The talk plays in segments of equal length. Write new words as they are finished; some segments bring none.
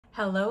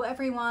Hello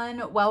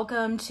everyone,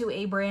 welcome to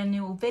a brand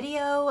new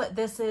video.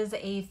 This is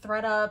a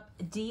ThredUP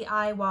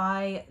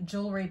DIY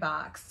jewelry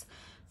box.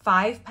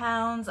 5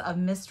 pounds of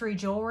mystery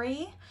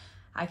jewelry.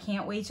 I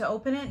can't wait to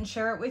open it and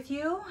share it with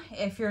you.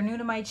 If you're new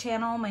to my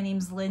channel, my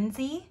name's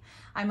Lindsay.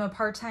 I'm a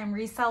part-time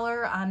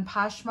reseller on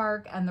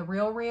Poshmark and The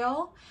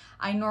RealReal.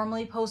 I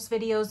normally post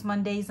videos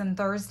Mondays and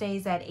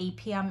Thursdays at 8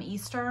 p.m.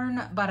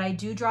 Eastern, but I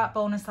do drop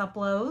bonus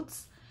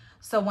uploads.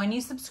 So when you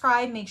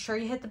subscribe, make sure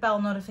you hit the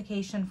bell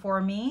notification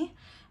for me.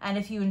 And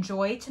if you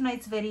enjoyed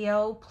tonight's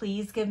video,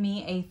 please give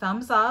me a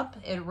thumbs up.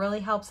 It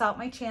really helps out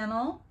my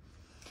channel.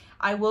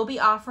 I will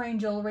be offering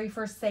jewelry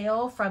for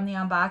sale from the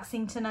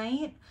unboxing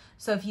tonight.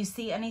 So if you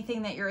see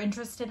anything that you're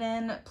interested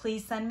in,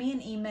 please send me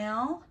an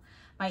email.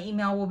 My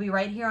email will be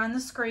right here on the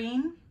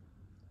screen.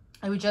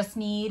 I would just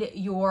need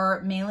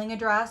your mailing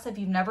address if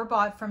you've never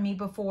bought from me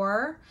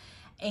before,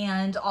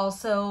 and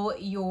also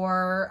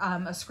your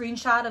a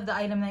screenshot of the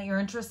item that you're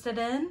interested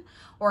in,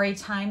 or a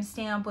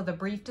timestamp with a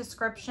brief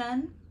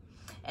description,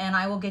 and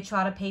I will get you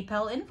out a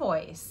PayPal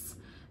invoice.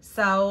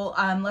 So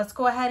let's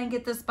go ahead and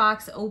get this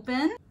box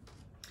open.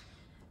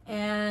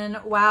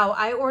 And wow,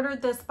 I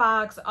ordered this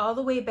box all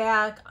the way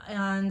back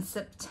on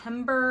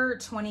September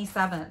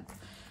 27th.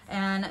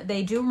 And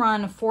they do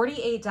run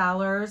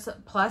 $48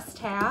 plus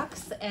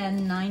tax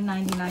and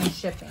 $9.99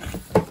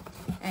 shipping.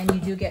 And you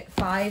do get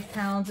 5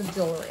 pounds of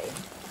jewelry.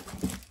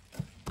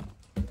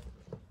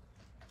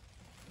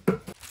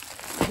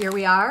 Here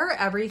we are.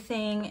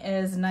 Everything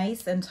is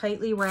nice and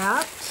tightly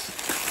wrapped.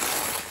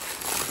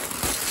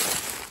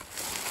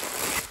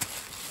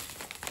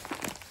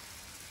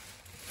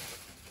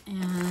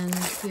 And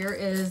here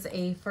is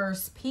a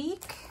first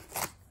peek.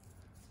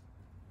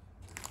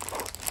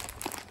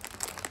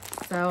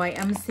 So I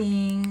am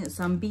seeing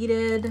some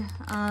beaded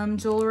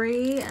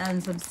jewelry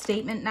and some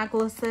statement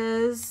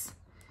necklaces,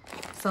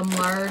 some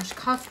large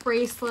cuff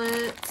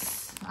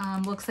bracelets,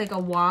 looks like a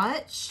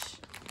watch,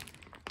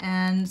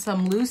 and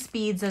some loose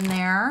beads in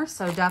there.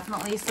 So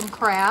definitely some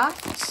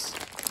craft.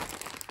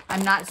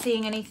 I'm not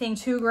seeing anything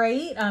too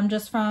great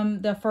just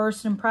from the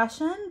first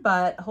impression,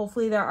 but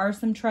hopefully there are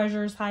some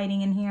treasures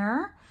hiding in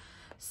here.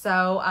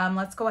 So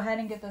let's go ahead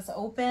and get this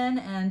open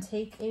and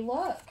take a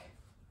look.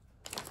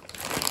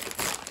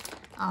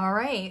 All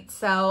right,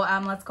 so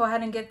let's go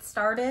ahead and get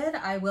started.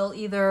 I will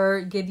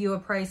either give you a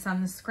price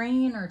on the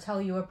screen or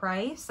tell you a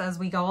price as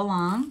we go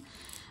along.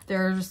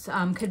 There's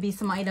could be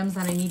some items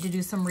that I need to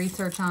do some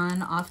research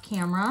on off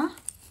camera.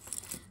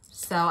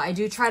 So I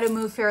do try to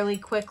move fairly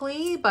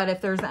quickly, but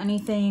if there's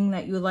anything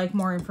that you would like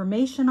more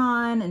information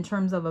on in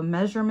terms of a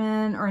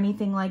measurement or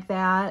anything like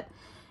that,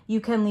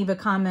 you can leave a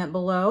comment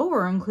below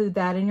or include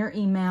that in your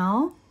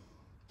email.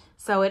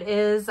 So it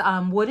is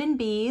wooden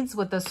beads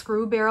with a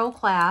screw barrel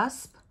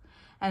clasp,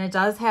 and it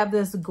does have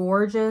this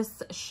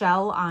gorgeous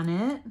shell on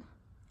it.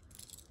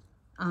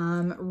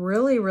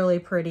 Really, really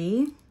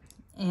pretty.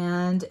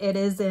 And it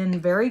is in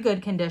very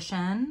good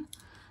condition.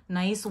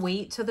 Nice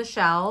weight to the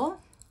shell.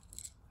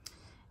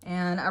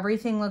 And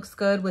everything looks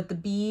good with the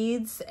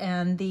beads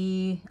and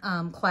the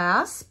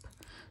clasp.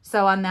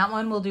 So on that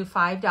one, we'll do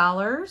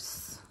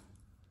 $5.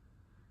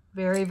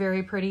 Very,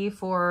 very pretty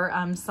for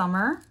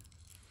summer.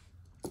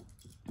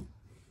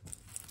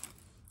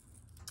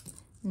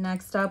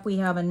 Next up, we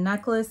have a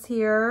necklace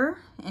here,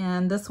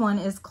 and this one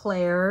is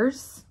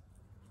Claire's.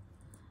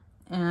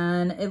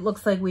 And it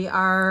looks like we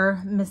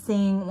are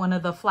missing one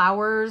of the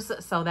flowers,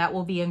 so that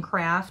will be in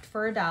craft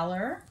for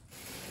 $1.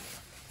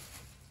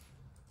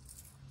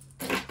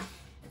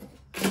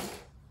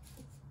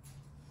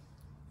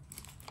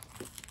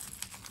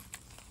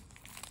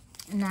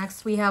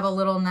 Next, we have a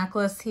little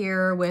necklace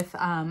here with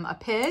a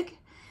pig,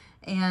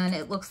 and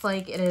it looks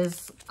like it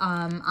is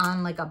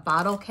on like a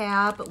bottle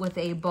cap with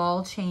a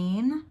ball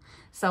chain.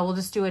 So we'll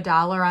just do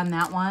 $1 on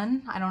that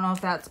one. I don't know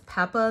if that's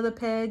Peppa the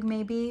pig,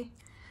 maybe.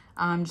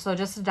 So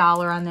just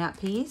 $1 on that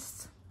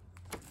piece.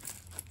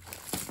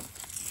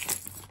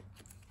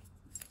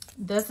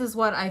 This is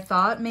what I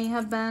thought may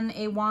have been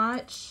a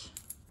watch.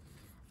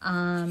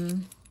 I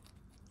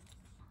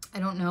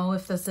don't know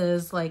if this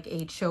is like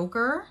a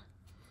choker,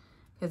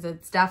 because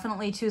it's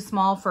definitely too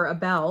small for a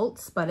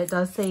belt, but it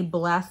does say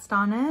blessed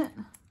on it.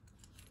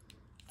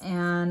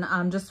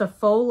 And just a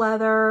faux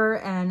leather,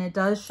 and it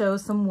does show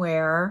some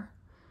wear.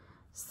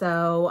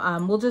 So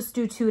we'll just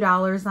do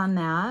 $2 on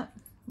that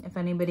if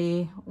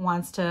anybody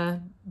wants to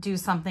do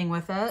something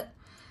with it.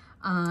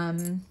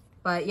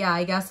 But yeah,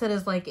 I guess it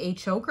is like a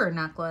choker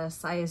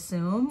necklace, I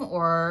assume,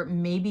 or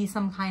maybe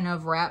some kind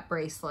of wrap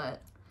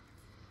bracelet.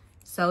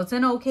 So it's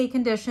in okay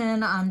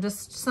condition,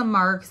 just some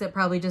marks. It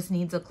probably just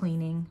needs a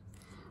cleaning.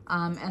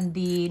 And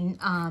the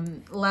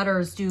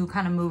letters do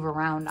kind of move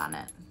around on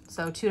it.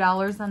 So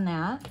 $2 on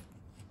that.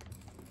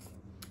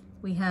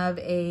 We have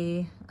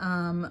a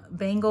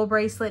bangle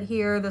bracelet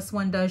here. This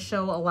one does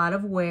show a lot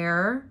of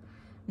wear.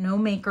 No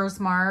maker's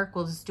mark.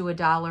 We'll just do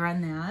 $1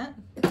 on that.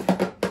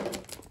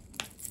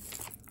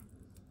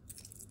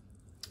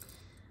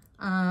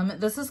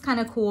 This is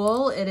kind of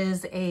cool. It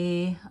is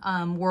a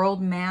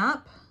world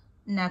map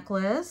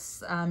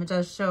necklace. It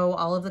does show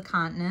all of the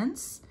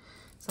continents.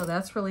 So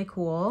that's really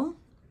cool.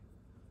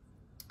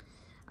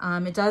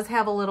 It does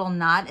have a little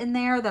knot in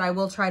there that I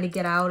will try to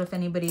get out if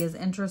anybody is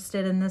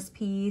interested in this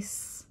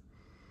piece.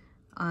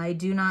 I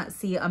do not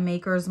see a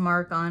maker's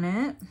mark on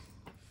it.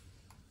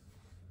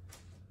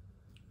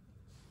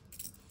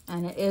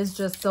 And it is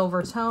just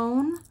silver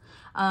tone.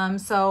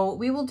 So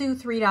we will do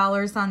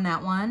 $3 on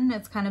that one.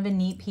 It's kind of a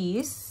neat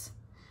piece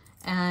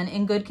and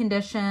in good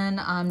condition.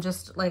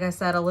 Just like I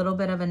said, a little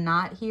bit of a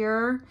knot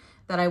here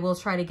that I will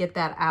try to get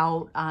that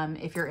out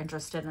if you're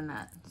interested in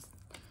it.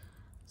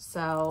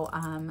 So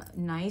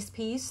nice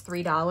piece,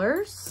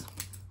 $3.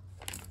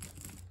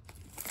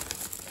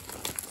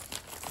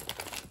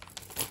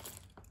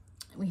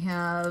 We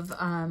have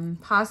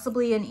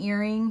possibly an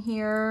earring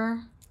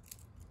here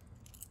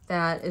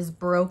that is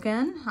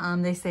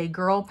broken. They say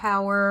girl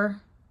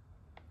power.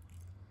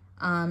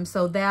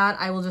 So that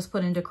I will just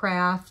put into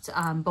craft,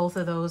 both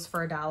of those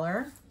for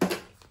 $1.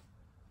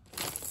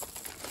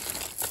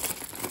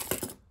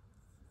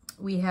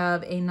 We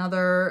have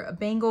another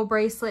bangle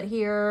bracelet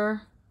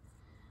here.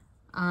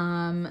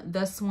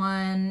 This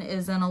one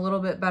is in a little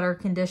bit better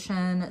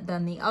condition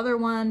than the other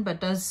one, but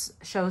does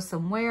show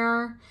some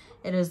wear.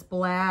 It is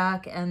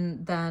black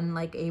and then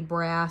like a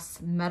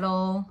brass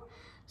metal.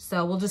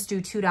 So we'll just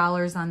do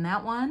 $2 on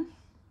that one.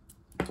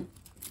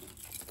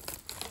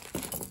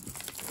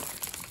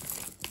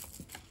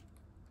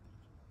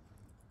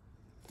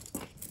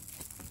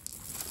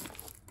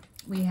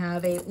 We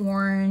have a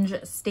orange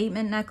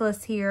statement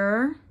necklace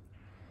here.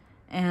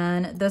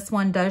 And this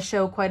one does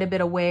show quite a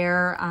bit of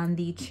wear on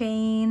the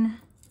chain.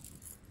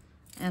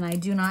 And I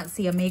do not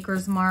see a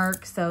maker's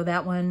mark, so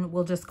that one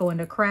will just go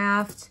into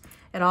craft.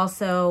 It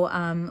also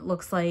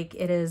looks like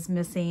it is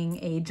missing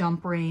a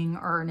jump ring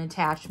or an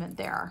attachment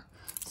there.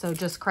 So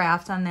just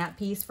craft on that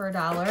piece for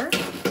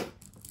 $1.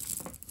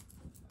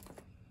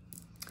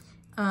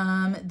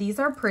 These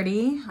are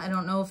pretty. I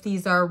don't know if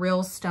these are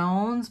real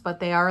stones, but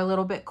they are a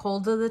little bit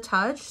cold to the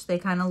touch. They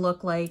kind of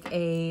look like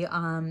a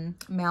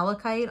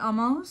malachite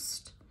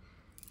almost.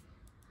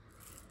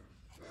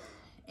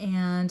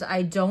 And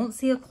I don't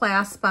see a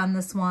clasp on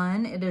this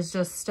one. It is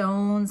just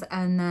stones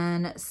and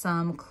then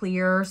some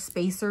clear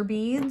spacer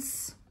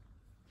beads.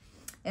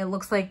 It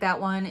looks like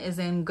that one is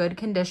in good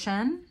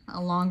condition,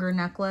 a longer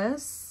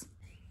necklace.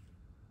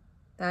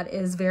 That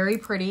is very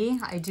pretty.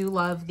 I do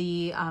love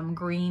the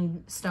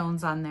green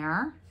stones on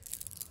there.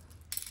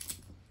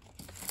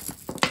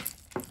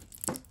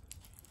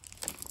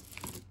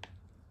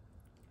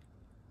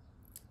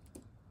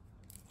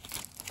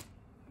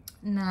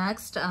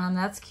 Next,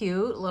 that's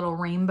cute, little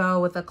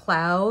rainbow with a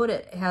cloud.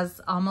 It has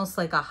almost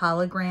like a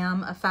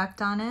hologram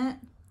effect on it.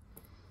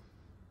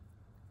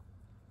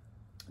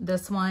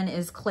 This one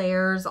is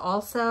Claire's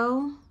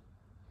also.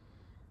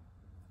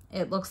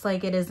 It looks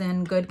like it is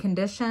in good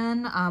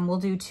condition. We'll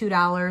do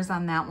 $2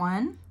 on that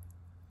one.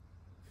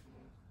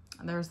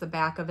 There's the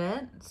back of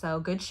it, so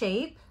good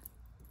shape.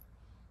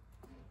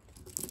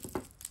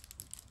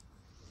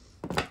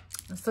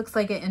 This looks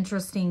like an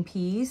interesting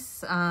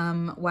piece.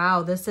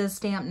 Wow, this is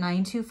stamped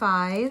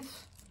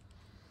 925.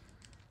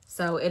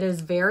 So it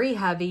is very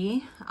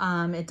heavy.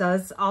 It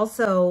does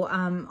also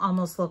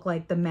almost look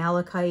like the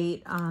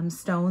malachite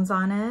stones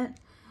on it,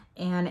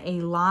 and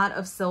a lot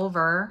of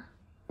silver.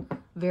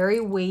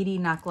 Very weighty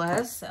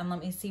necklace. And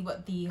let me see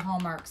what the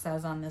hallmark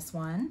says on this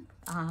one.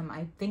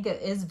 I think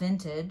it is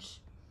vintage.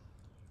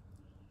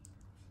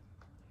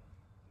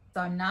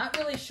 So I'm not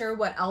really sure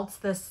what else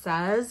this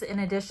says in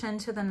addition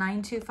to the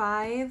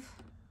 925.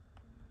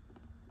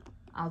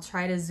 I'll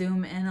try to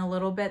zoom in a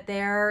little bit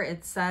there.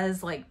 It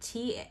says like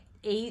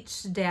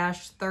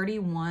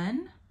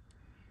TH-31,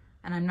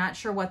 and I'm not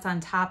sure what's on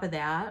top of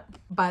that,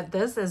 but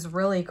this is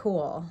really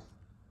cool.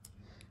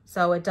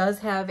 So it does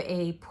have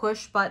a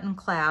push button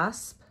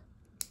clasp,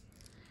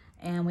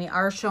 and we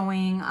are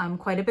showing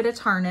quite a bit of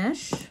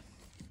tarnish,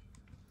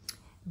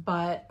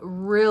 but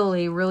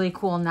really, really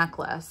cool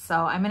necklace. So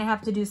I'm gonna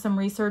have to do some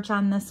research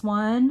on this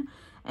one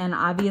and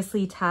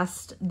obviously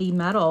test the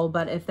metal,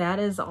 but if that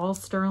is all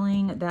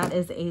sterling, that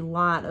is a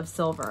lot of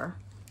silver.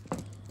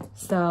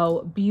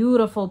 So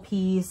beautiful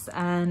piece,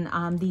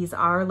 and these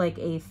are like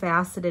a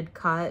faceted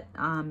cut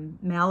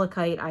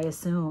malachite, I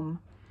assume,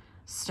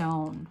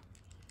 stone.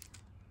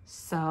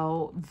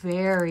 So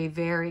very,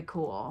 very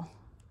cool.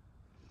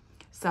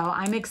 So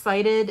I'm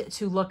excited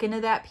to look into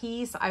that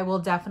piece. I will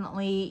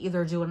definitely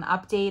either do an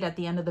update at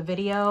the end of the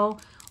video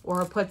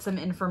or put some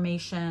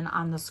information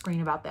on the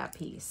screen about that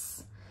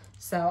piece.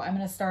 So I'm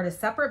going to start a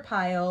separate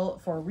pile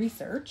for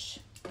research.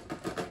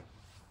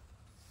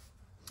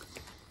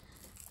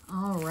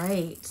 All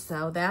right,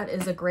 so that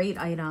is a great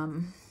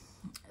item.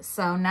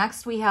 So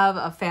next we have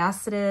a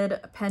faceted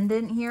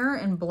pendant here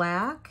in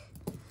black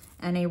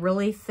and a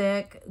really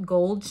thick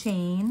gold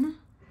chain.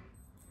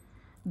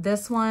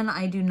 This one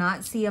I do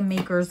not see a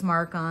maker's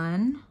mark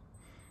on,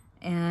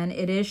 and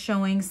it is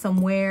showing some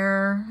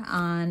wear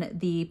on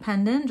the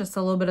pendant, just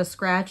a little bit of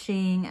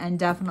scratching, and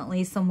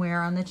definitely some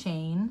wear on the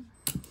chain.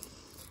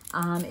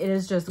 It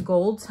is just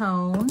gold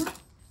tone.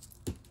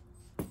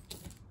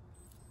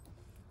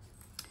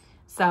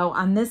 So So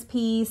on this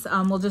piece,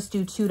 we'll just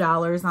do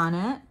 $2 on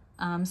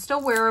it.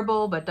 Still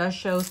wearable, but does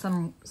show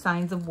some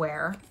signs of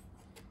wear.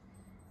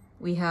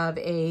 We have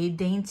a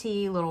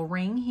dainty little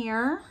ring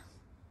here.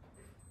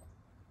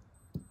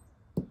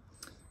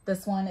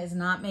 This one is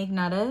not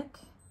magnetic.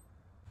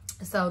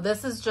 So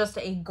this is just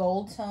a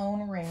gold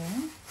tone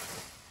ring.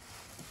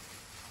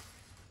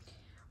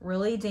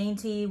 Really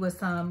dainty with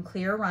some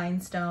clear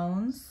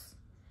rhinestones.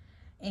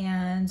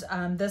 And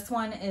this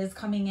one is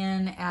coming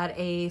in at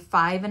a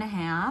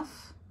 5.5.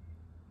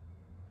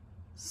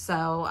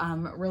 So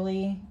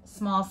really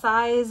small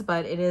size,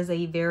 but it is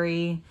a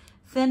very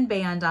thin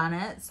band on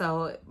it.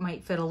 So it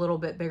might fit a little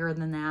bit bigger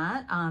than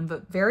that,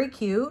 but very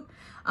cute.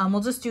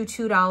 We'll just do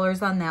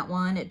 $2 on that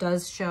one. It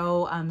does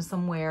show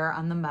some wear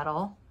on the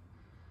metal,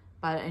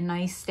 but a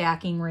nice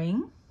stacking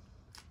ring.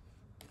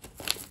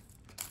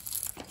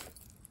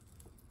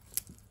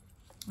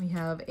 We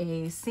have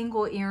a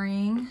single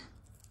earring.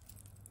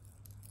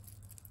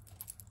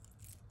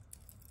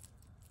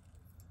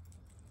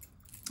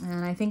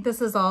 And I think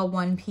this is all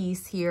one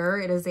piece here.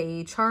 It is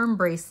a charm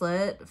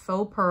bracelet,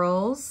 faux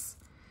pearls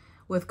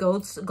with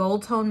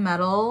gold tone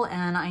metal,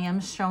 and I am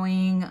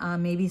showing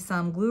maybe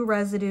some glue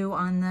residue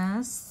on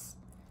this.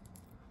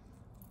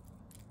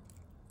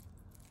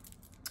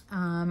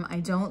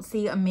 I don't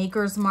see a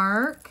maker's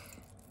mark.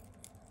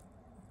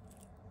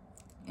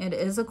 It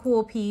is a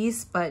cool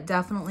piece, but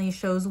definitely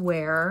shows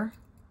wear.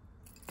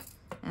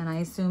 And I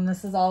assume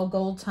this is all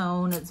gold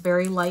tone. It's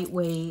very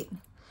lightweight.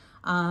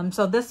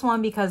 So this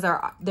one, because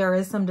there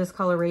is some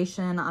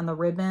discoloration on the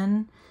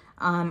ribbon,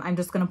 I'm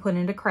just going to put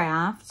into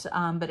craft,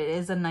 but it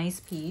is a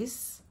nice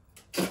piece.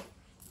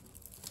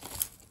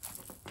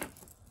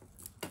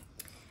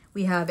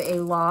 We have a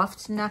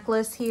loft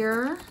necklace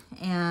here,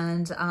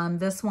 and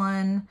this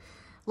one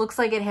looks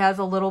like it has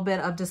a little bit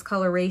of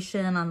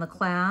discoloration on the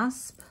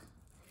clasp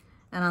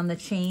and on the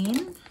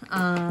chain,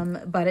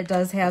 but it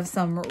does have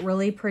some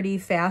really pretty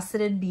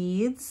faceted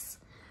beads,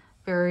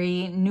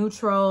 very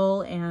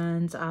neutral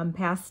and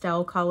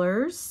pastel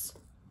colors.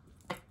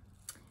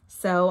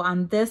 So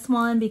on this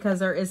one, because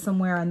there is some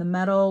wear on the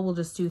metal, we'll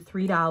just do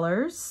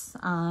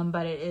 $3,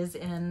 but it is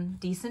in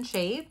decent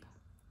shape.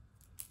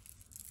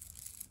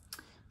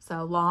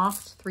 So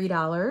loft,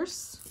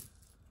 $3.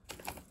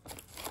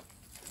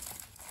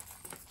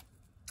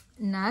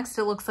 Next,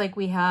 it looks like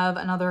we have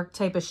another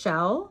type of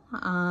shell.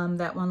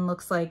 That one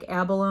looks like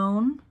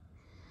abalone,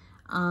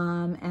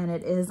 and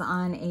it is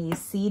on a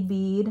seed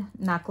bead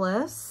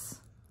necklace.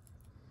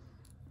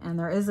 And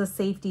there is a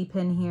safety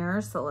pin here,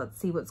 so let's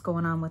see what's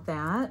going on with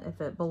that, if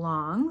it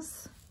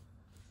belongs.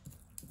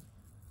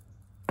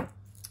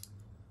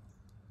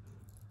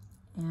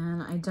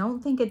 And I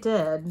don't think it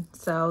did.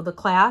 So the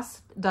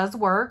clasp does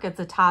work. It's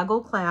a toggle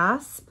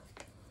clasp.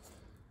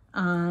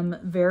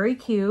 Very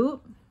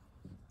cute.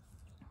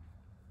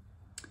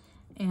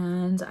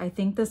 And I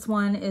think this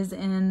one is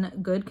in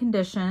good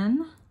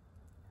condition.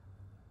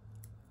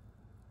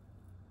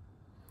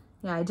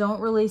 Yeah, I don't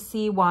really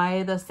see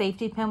why the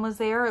safety pin was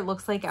there. It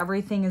looks like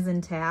everything is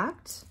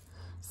intact.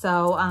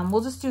 So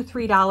we'll just do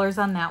 $3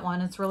 on that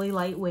one. It's really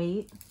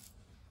lightweight.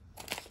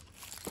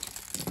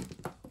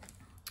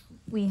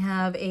 We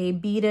have a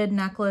beaded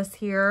necklace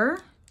here.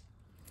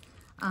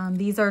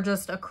 These are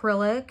just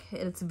acrylic.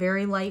 It's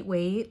very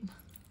lightweight,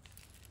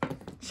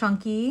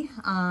 chunky.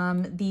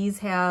 These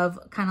have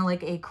kind of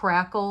like a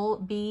crackle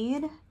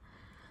bead.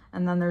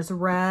 And then there's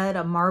red,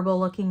 a marble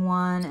looking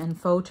one,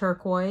 and faux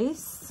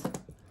turquoise.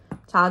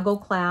 Toggle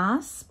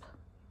clasp.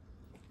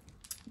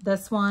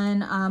 This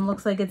one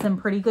looks like it's in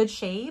pretty good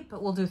shape.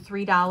 We'll do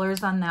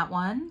 $3 on that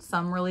one.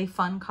 Some really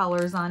fun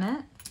colors on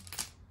it.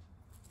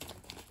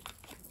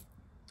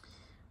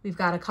 We've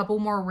got a couple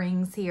more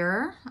rings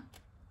here.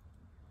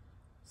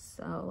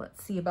 So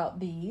let's see about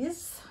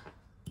these.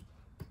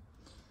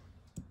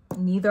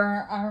 Neither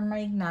are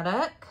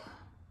magnetic.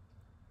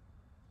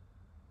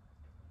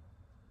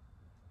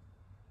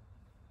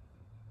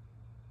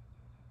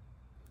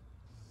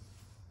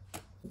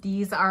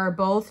 These are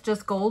both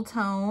just gold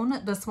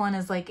tone. This one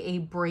is like a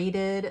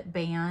braided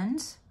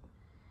band.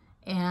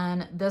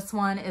 And this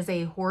one is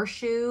a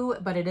horseshoe,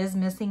 but it is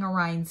missing a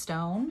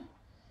rhinestone.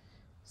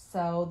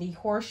 So the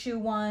horseshoe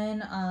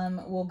one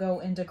will go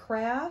into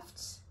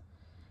craft.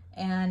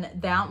 And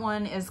that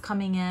one is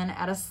coming in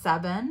at a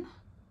 7.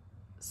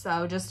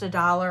 So just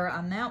 $1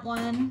 on that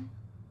one.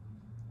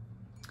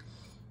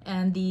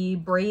 And the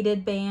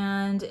braided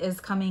band is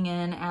coming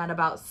in at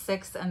about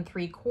 6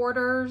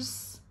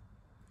 3/4.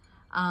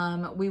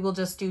 We will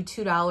just do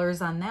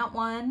 $2 on that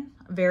one.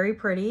 Very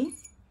pretty.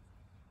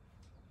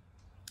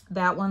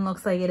 That one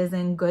looks like it is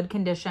in good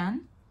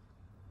condition.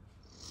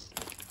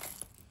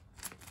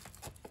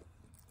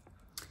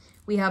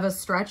 We have a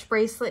stretch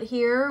bracelet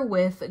here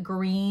with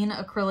green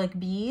acrylic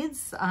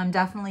beads.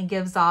 Definitely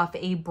gives off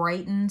a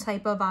Brighton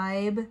type of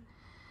vibe.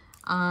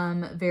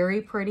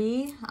 Very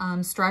pretty.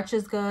 Stretch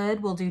is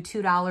good. We'll do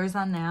 $2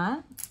 on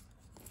that.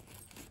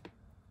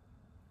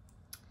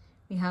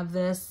 We have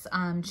this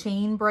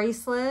chain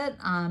bracelet,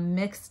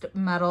 mixed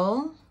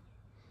metal,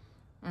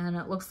 and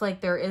it looks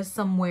like there is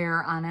some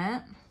wear on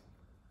it.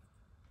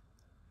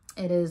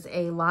 It is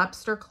a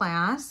lobster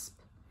clasp.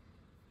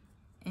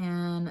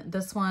 And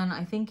this one,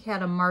 I think,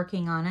 had a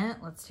marking on it.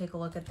 Let's take a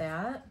look at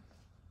that.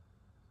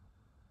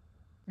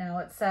 Now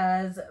it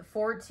says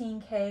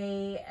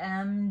 14K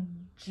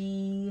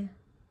MGJ.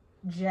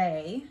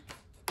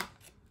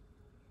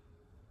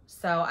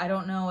 So I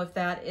don't know if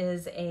that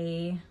is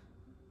a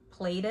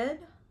plated.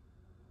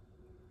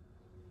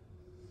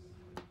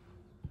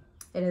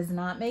 It is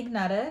not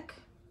magnetic.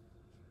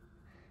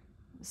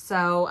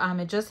 So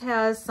it just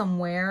has some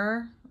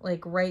wear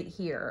like right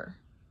here.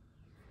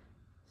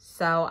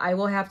 So I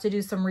will have to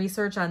do some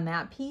research on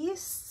that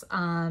piece.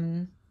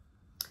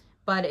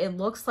 But it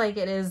looks like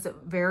it is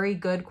very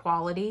good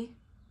quality.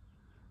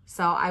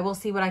 So I will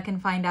see what I can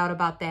find out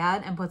about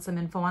that and put some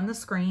info on the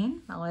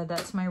screen. I'll add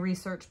that to my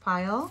research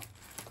pile.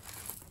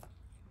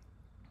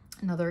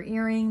 Another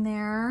earring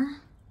there.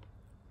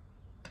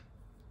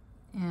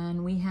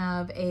 And we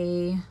have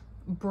a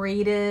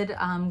braided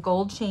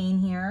gold chain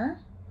here.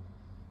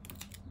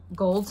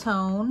 Gold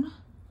tone.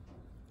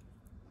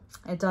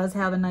 It does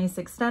have a nice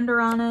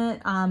extender on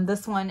it.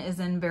 This one is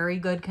in very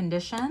good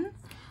condition.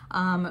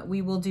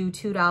 We will do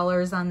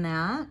 $2 on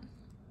that.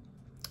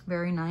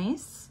 Very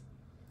nice.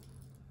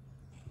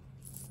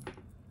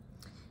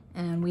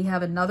 And we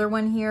have another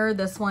one here.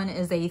 This one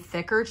is a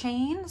thicker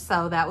chain,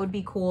 so that would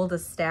be cool to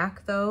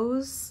stack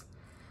those.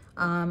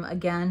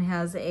 Again,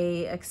 has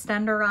a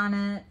extender on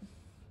it.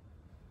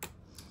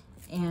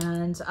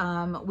 And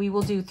we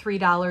will do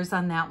 $3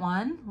 on that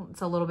one.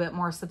 It's a little bit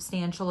more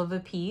substantial of a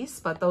piece,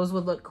 but those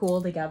would look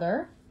cool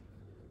together.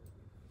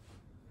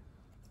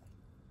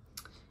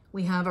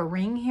 We have a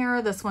ring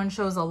here. This one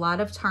shows a lot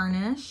of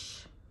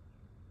tarnish.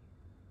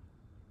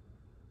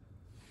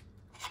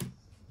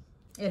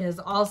 It is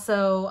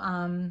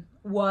also,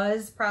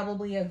 was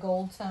probably a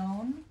gold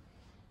tone,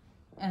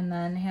 and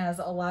then has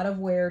a lot of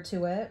wear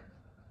to it.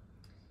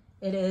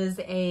 It is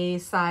a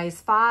size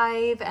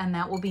 5, and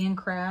that will be in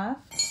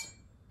craft.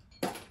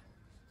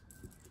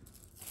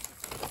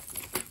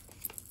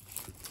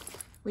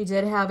 We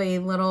did have a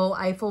little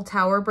Eiffel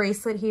Tower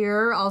bracelet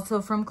here,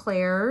 also from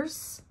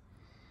Claire's.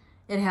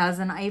 It has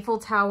an Eiffel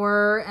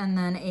Tower and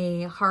then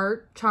a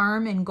heart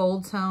charm in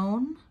gold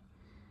tone.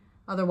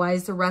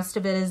 Otherwise, the rest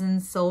of it is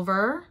in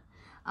silver.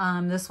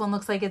 This one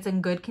looks like it's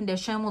in good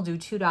condition. We'll do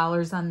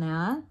 $2 on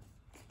that.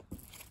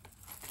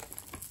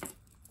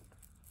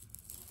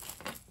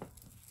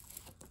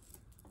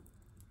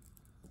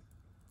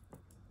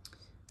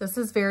 This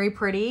is very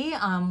pretty,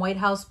 White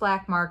House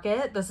Black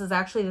Market. This is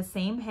actually the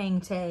same hang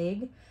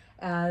tag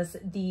as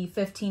the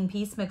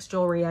 15-piece mixed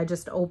jewelry I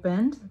just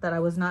opened that I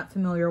was not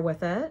familiar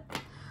with it.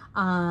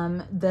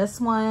 This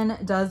one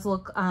does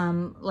look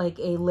like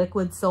a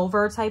liquid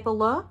silver type of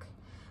look,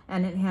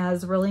 and it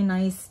has really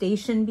nice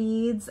station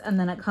beads, and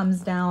then it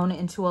comes down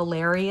into a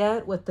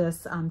lariat with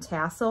this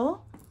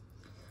tassel.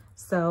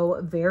 So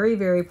very,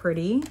 very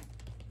pretty.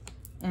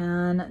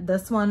 And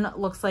this one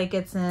looks like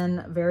it's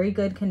in very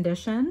good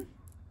condition.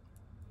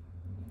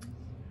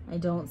 I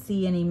don't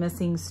see any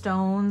missing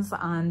stones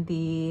on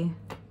the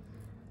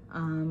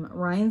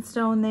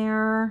rhinestone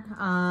there.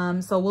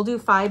 So we'll do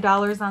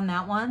 $5 on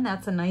that one.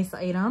 That's a nice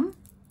item.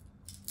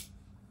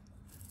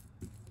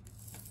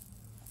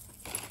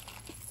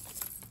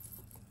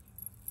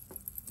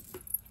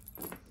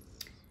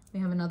 We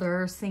have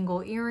another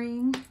single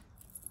earring.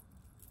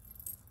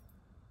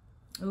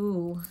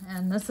 Ooh,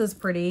 and this is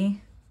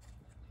pretty.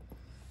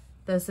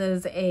 This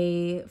is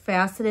a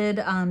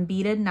faceted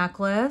beaded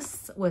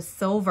necklace with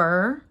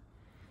silver.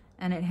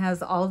 And it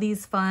has all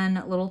these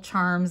fun little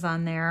charms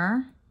on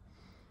there.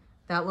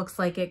 That looks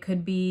like it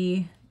could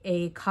be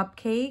a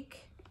cupcake.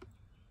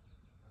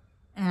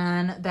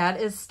 And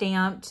that is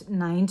stamped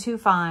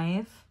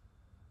 925.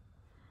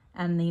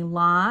 And the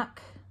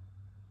lock.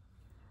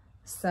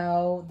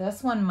 So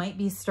this one might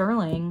be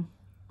sterling.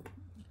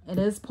 It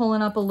is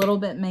pulling up a little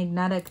bit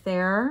magnetic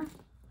there.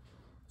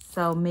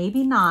 So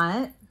maybe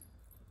not.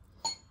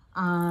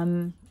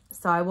 So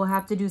I will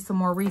have to do some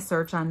more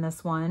research on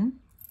this one.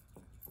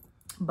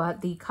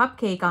 But the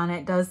cupcake on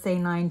it does say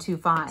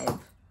 925.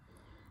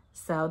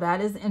 So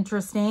that is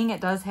interesting. It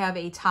does have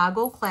a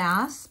toggle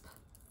clasp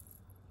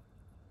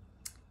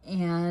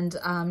and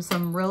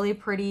some really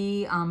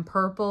pretty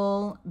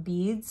purple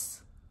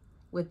beads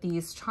with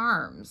these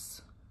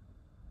charms.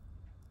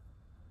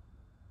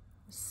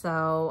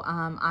 So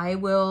I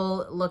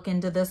will look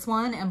into this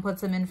one and put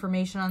some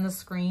information on the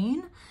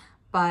screen.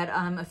 But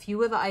a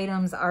few of the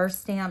items are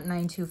stamped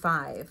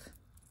 925.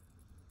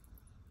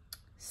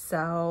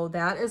 So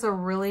that is a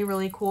really,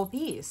 really cool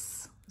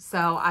piece. So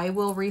I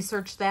will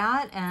research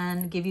that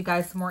and give you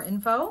guys some more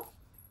info.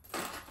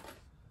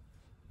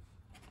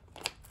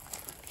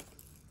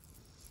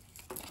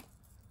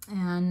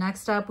 And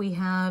next up we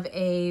have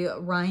a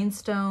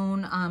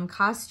rhinestone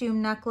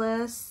costume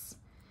necklace.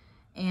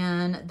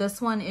 And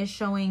this one is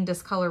showing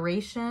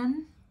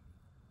discoloration.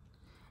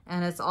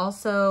 And it's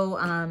also,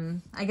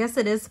 I guess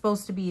it is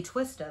supposed to be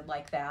twisted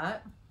like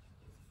that.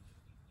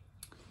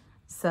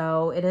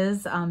 So it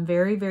is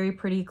very, very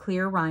pretty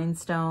clear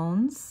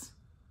rhinestones.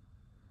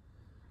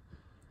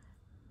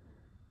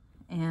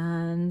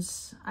 And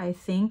I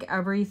think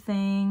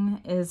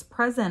everything is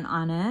present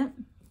on it,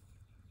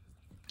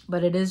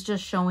 but it is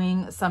just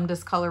showing some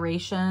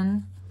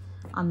discoloration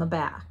on the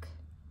back.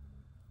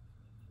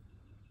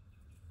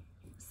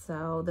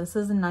 So this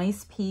is a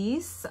nice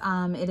piece.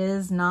 It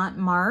is not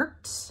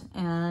marked,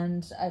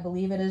 and I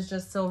believe it is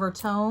just silver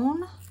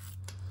tone.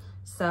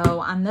 So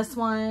on this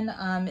one,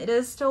 it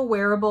is still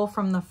wearable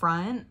from the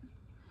front.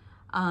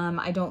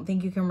 I don't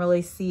think you can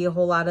really see a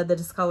whole lot of the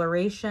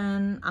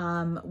discoloration.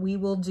 We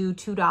will do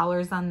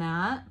 $2 on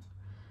that.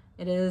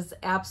 It is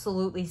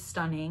absolutely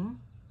stunning.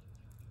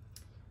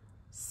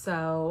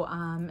 So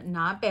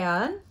not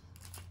bad.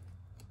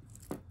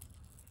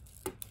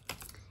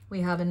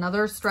 We have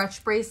another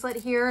stretch bracelet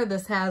here.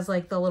 This has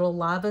like the little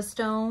lava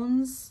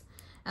stones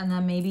and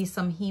then maybe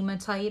some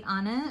hematite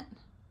on it.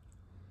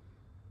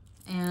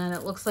 And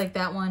it looks like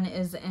that one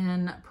is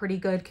in pretty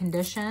good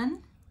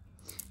condition.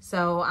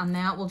 So on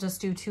that, we'll just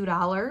do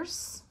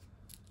 $2.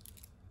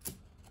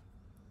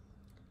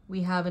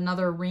 We have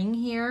another ring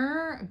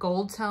here,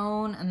 gold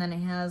tone, and then it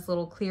has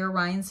little clear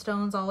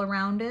rhinestones all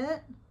around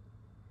it.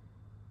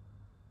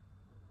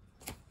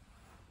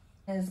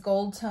 It is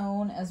gold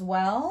tone as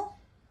well.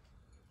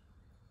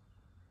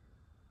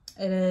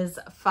 It is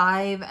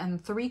 5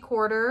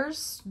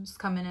 3/4, just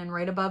coming in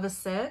right above a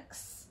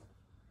 6.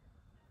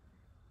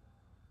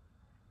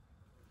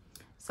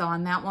 So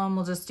on that one,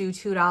 we'll just do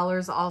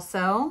 $2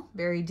 also.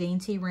 Very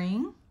dainty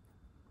ring.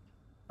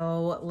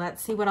 So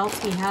let's see what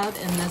else we have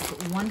in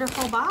this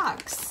wonderful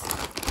box.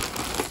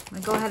 I'm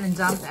gonna go ahead and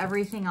dump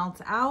everything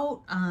else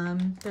out.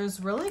 There's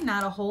really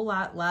not a whole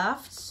lot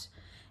left.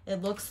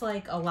 It looks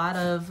like a lot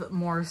of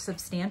more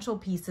substantial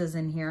pieces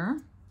in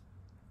here.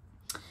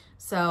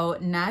 So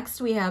next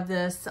we have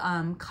this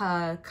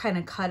kind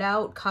of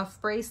cutout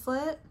cuff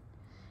bracelet.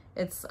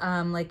 It's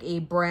like a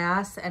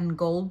brass and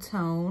gold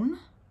tone.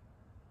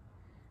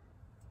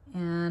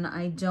 And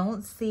I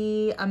don't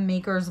see a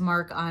maker's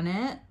mark on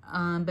it,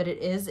 but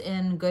it is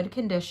in good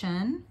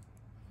condition.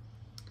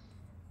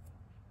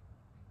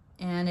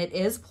 And it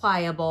is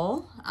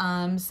pliable.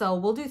 So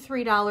we'll do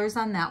 $3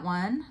 on that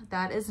one.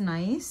 That is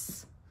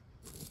nice.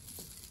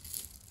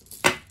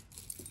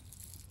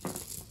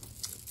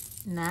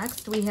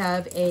 Next, we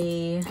have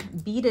a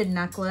beaded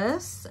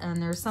necklace,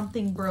 and there's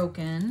something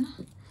broken.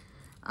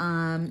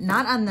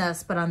 Not on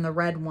this, but on the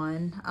red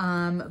one.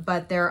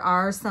 But there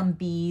are some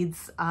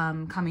beads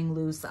coming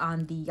loose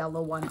on the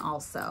yellow one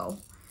also.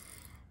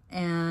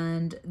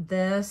 And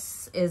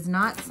this is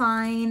not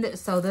signed,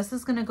 so this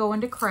is gonna go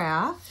into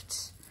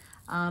craft.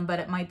 But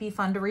it might be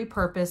fun to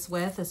repurpose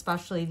with,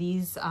 especially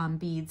these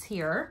beads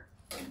here.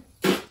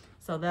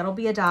 So that'll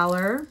be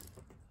 $1.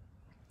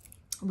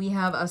 We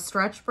have a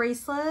stretch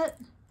bracelet,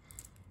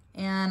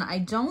 and I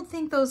don't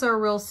think those are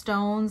real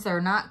stones. They're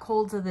not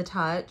cold to the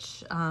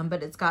touch,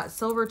 but it's got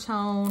silver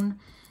tone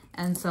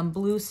and some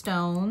blue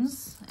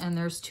stones, and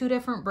there's 2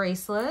 different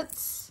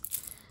bracelets.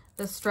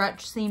 The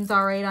stretch seems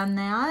all right on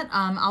that.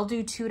 I'll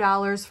do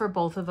 $2 for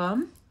both of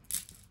them.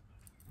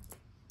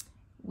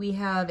 We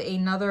have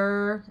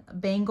another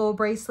bangle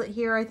bracelet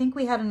here. I think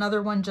we had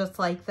another one just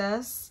like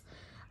this.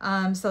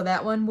 So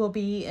that one will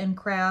be in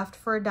craft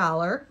for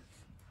 $1.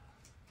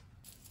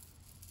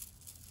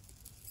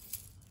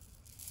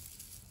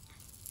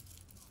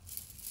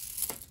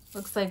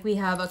 Looks like we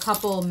have a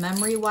couple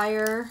memory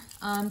wire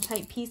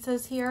type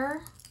pieces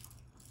here.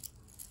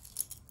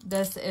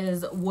 This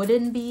is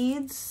wooden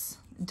beads,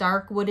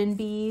 dark wooden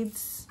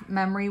beads,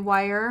 memory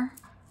wire.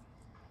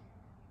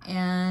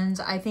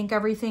 And I think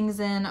everything's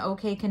in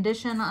okay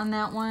condition on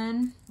that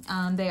one.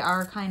 They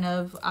are kind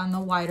of on the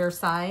wider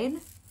side.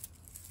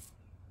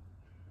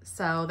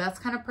 So that's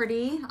kind of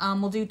pretty.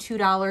 We'll do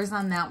 $2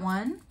 on that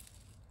one.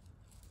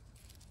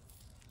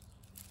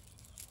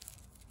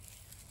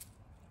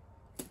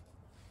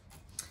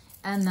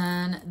 And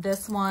then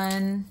this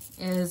one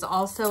is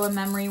also a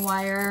memory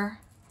wire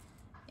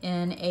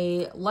in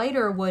a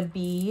lighter wood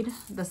bead.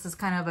 This is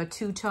kind of a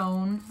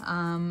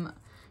 2-tone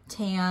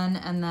tan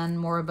and then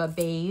more of a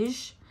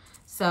beige.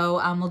 So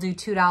we'll do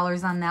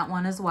 $2 on that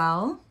one as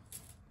well.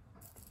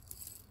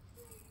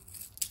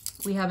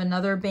 We have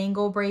another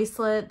bangle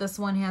bracelet. This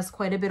one has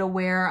quite a bit of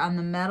wear on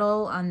the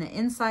metal on the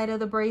inside of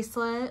the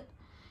bracelet.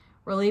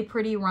 Really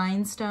pretty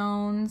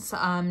rhinestones.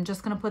 I'm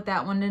just gonna put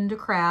that one into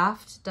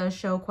craft. Does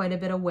show quite a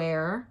bit of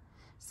wear.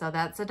 So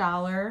that's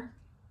 $1.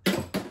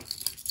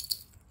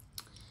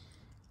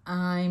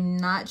 I'm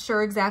not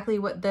sure exactly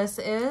what this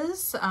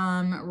is.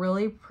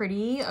 Really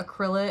pretty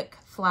acrylic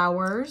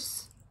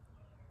flowers.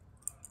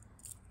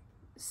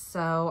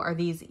 So are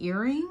these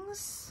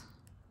earrings?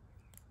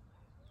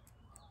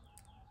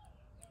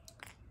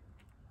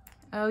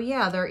 Oh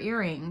yeah, they're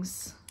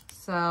earrings.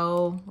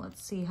 So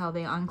let's see how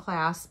they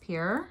unclasp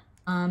here.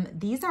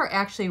 These are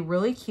actually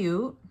really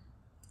cute.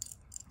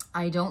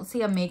 I don't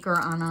see a maker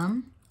on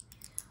them,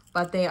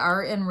 but they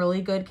are in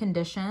really good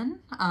condition.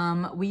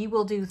 We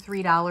will do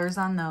 $3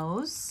 on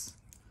those.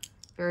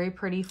 Very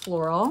pretty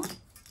floral.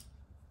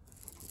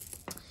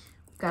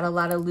 Got a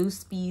lot of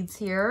loose beads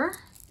here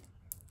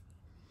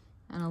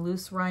and a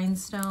loose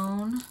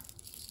rhinestone.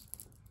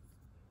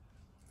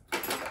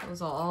 Those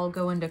will all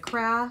go into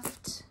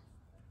craft.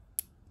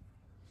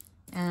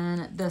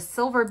 And the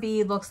silver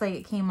bead looks like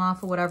it came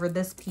off of whatever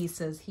this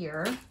piece is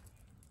here.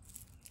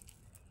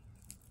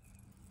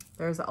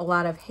 There's a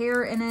lot of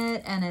hair in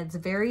it and it's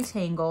very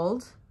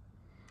tangled.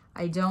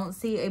 I don't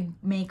see a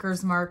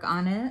maker's mark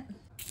on it.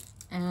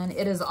 And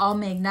it is all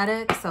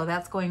magnetic, so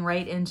that's going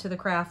right into the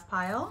craft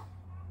pile.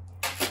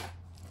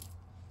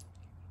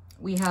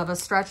 We have a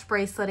stretch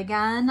bracelet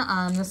again.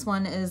 This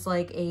one is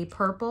like a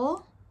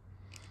purple.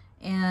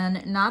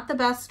 And not the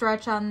best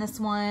stretch on this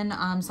one,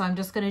 so I'm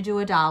just gonna do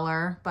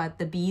 $1, but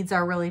the beads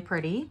are really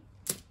pretty.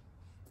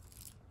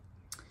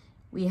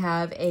 We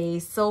have a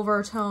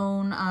silver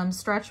tone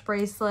stretch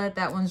bracelet.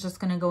 That one's just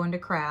gonna go into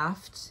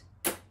craft.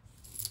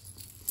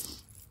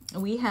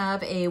 We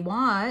have a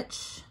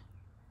watch,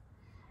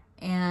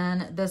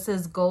 and this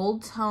is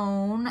gold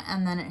tone,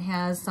 and then it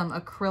has some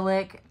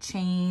acrylic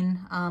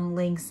chain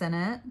links in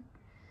it.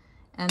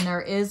 And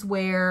there is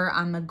wear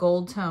on the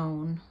gold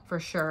tone for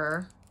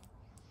sure.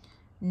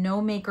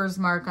 No maker's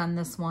mark on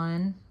this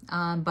one,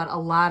 but a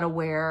lot of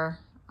wear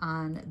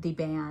on the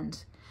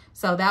band.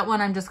 So that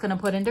one I'm just gonna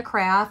put into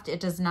craft. It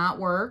does not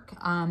work,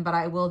 but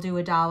I will do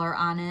 $1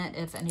 on it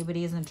if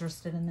anybody is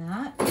interested in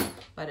that.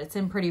 But it's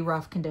in pretty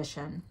rough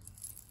condition.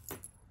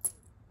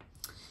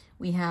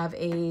 We have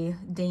a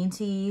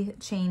dainty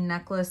chain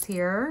necklace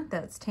here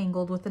that's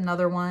tangled with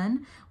another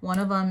one. One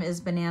of them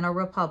is Banana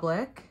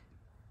Republic.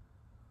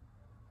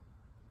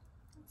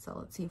 So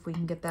let's see if we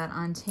can get that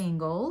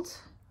untangled.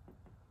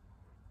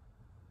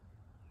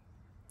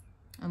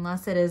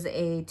 Unless it is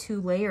a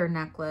 2-layer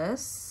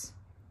necklace.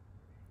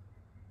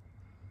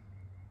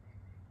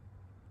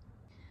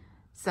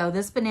 So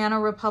this Banana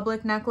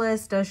Republic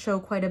necklace does show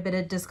quite a bit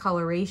of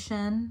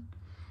discoloration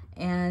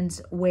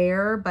and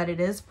wear, but it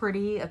is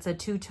pretty. It's a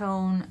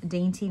 2-tone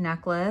dainty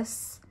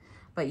necklace,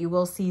 but you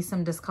will see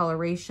some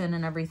discoloration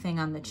and everything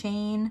on the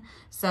chain.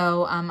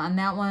 So on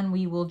that one,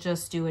 we will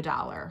just do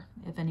 $1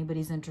 if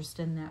anybody's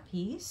interested in that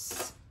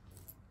piece.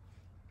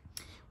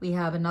 We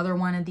have another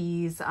one of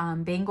these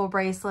bangle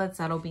bracelets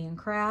that'll be in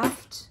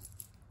craft.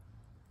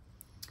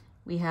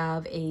 We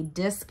have a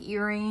disc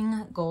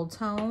earring, gold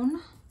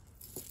tone.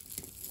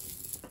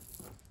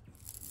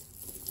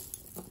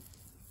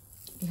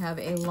 We have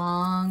a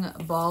long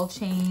ball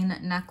chain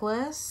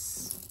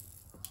necklace.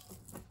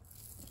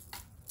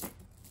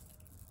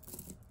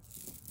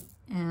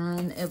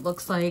 And it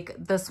looks like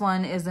this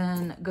one is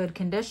in good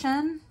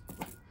condition.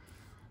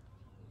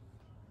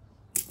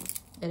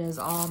 It is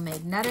all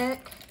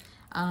magnetic.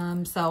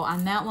 So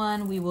on that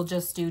one, we will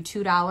just do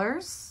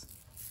 $2.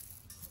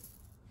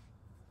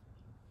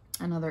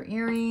 Another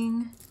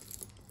earring,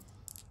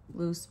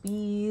 loose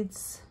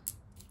beads.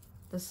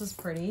 This is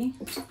pretty.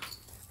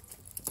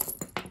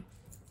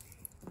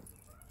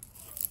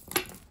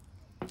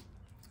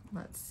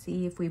 Let's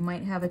see if we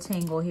might have a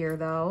tangle here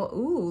though.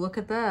 Ooh, look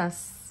at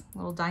this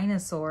little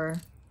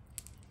dinosaur.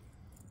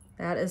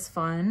 That is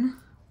fun.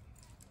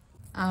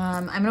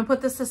 I'm gonna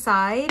put this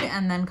aside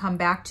and then come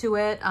back to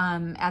it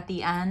at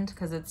the end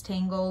because it's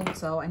tangled,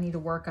 so I need to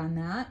work on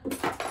that.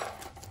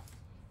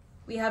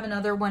 We have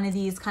another one of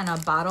these kind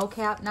of bottle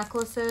cap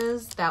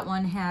necklaces. That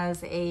one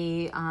has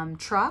a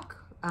truck,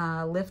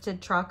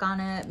 lifted truck on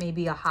it,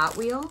 maybe a Hot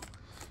Wheel.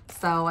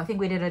 So I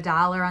think we did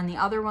 $1 on the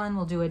other one.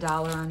 We'll do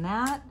 $1 on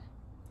that.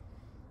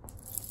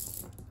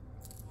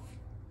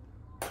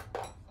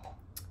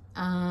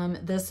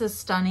 This is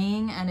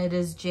stunning, and it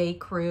is J.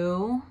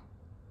 Crew.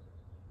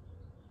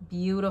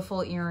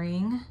 Beautiful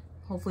earring.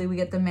 Hopefully we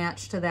get the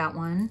match to that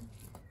one.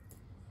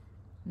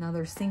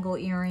 Another single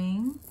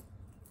earring.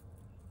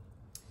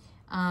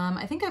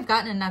 I think I've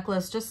gotten a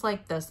necklace just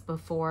like this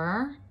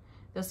before.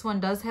 This one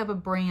does have a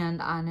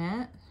brand on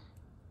it.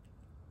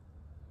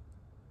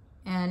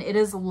 And it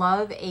is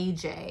Love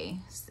AJ.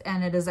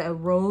 And it is a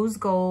rose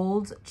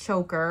gold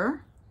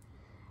choker.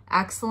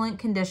 Excellent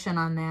condition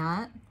on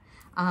that.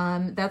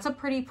 That's a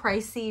pretty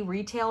pricey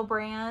retail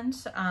brand.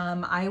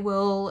 I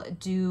will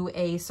do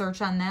a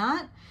search on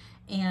that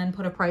and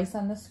put a price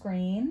on the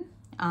screen.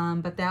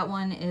 But that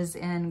one is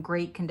in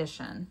great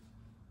condition.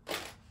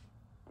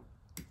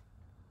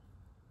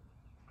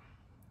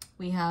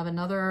 We have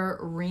another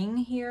ring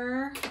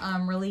here,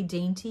 really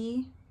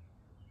dainty.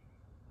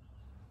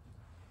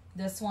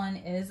 This one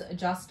is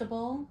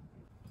adjustable,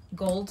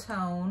 gold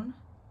tone.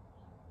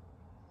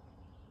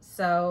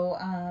 So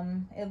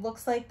it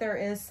looks like there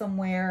is some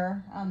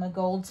wear on the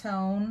gold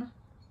tone.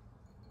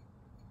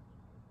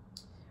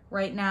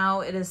 Right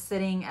now it is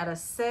sitting at a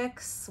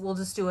 6. We'll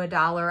just do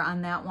 $1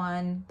 on that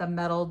one. The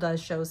metal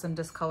does show some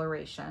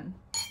discoloration.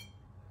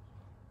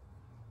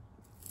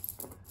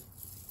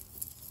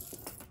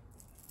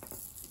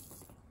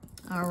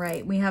 All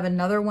right, we have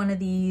another one of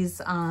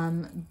these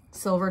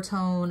silver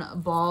tone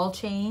ball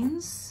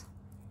chains.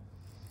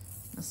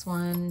 This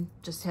one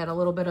just had a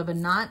little bit of a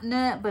knot in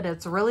it, but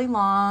it's really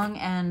long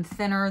and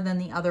thinner than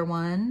the other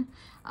one.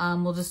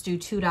 We'll just do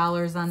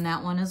 $2 on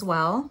that one as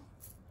well.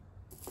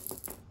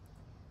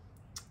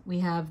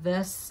 We have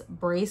this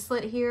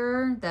bracelet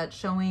here that's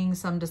showing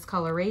some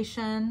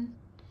discoloration.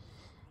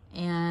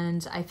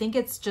 And I think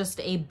it's just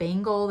a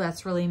bangle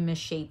that's really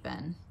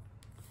misshapen.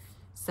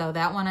 So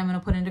that one I'm going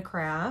to put into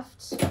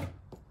craft.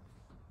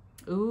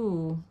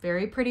 Ooh,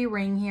 very pretty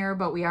ring here,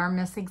 but we are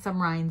missing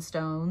some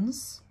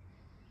rhinestones.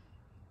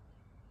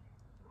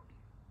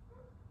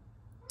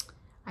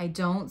 I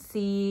don't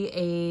see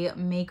a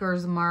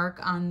maker's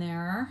mark on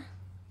there.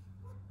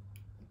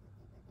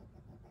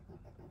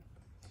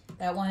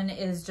 That one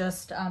is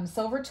just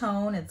silver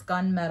tone, it's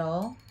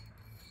gunmetal.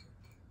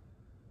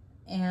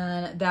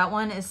 And that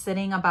one is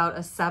sitting about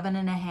a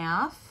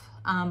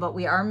 7.5, but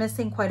we are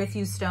missing quite a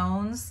few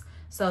stones.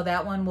 So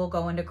that one will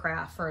go into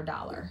craft for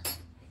 $1.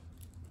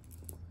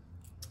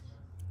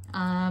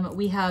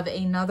 We have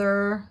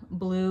another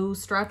blue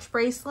stretch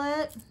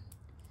bracelet.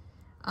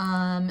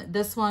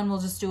 This one we'll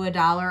just do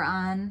 $1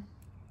 on.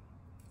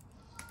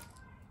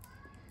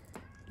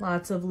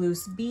 Lots of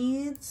loose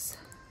beads.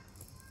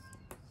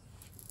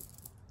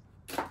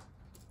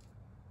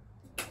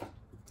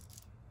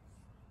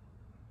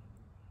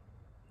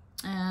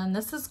 And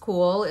this is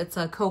cool. It's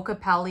a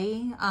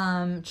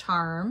Kokapelli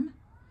charm.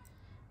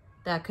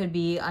 That could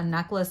be a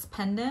necklace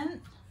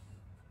pendant.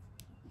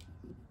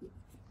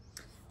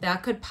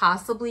 That could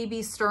possibly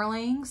be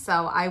sterling,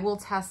 so I will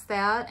test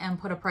that and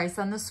put a price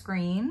on the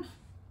screen.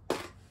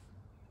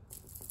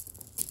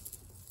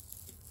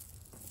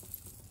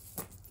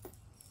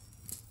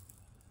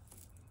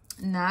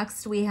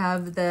 Next, we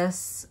have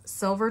this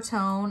silver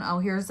tone. Oh,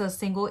 here's a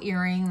single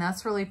earring.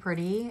 That's really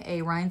pretty.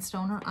 A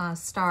rhinestone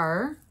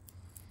star.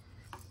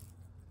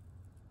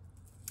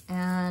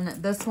 And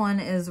this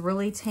one is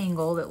really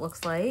tangled, it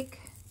looks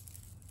like.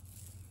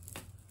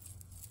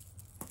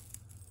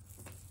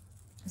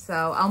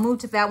 So I'll move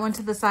to that one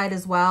to the side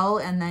as well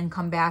and then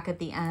come back at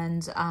the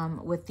end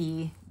with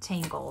the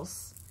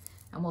tangles.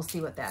 And we'll see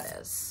what that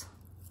is.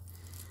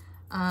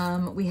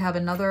 We have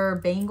another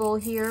bangle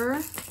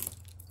here.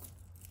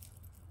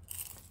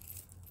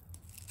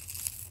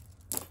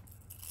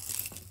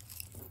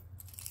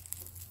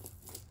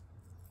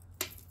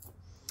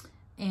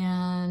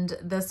 And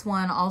this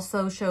one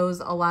also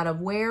shows a lot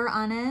of wear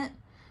on it.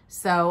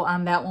 So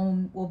that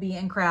one will be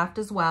in craft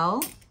as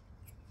well.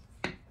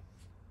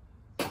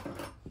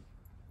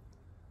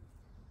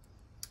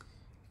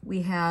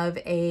 We have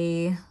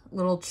a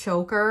little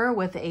choker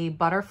with a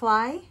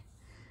butterfly,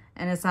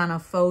 and it's on a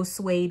faux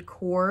suede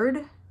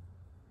cord.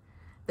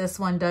 This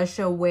one does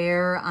show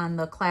wear on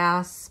the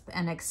clasp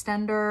and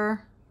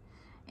extender,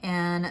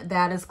 and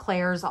that is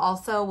Claire's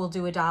also. We'll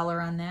do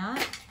 $1 on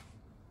that.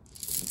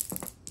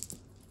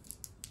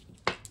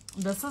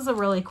 This is a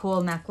really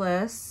cool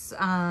necklace.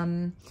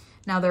 Now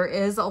there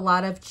is a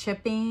lot of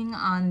chipping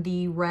on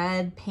the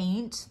red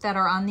paint that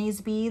are on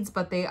these beads,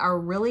 but they are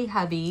really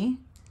heavy.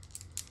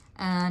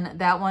 And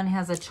that one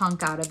has a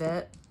chunk out of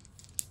it.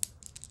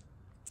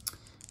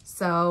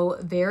 So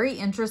very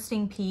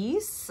interesting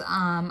piece.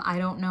 I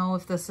don't know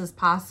if this is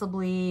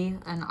possibly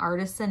an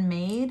artisan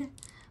made,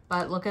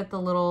 but look at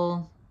the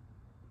little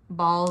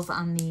balls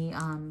on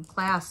the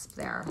clasp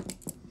there.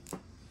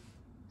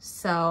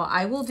 So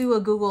I will do a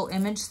Google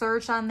image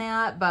search on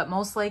that, but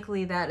most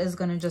likely that is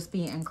going to just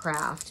be in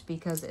craft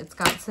because it's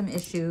got some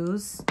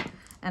issues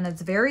and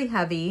it's very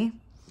heavy,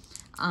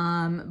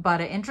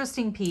 but an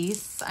interesting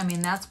piece. I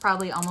mean, that's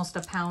probably almost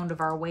a pound of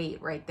our weight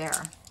right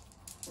there.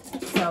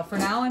 So for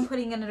now, I'm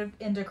putting it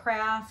into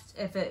craft.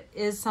 If it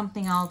is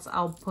something else,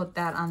 I'll put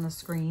that on the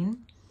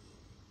screen.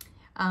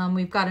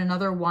 We've got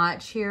another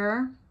watch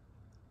here.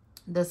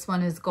 This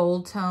one is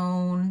gold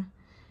tone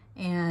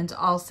and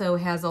also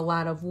has a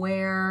lot of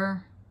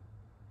wear.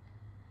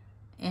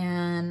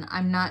 And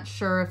I'm not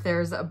sure if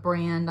there's a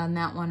brand on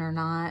that one or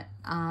not.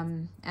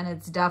 And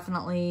it's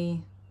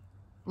definitely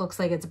looks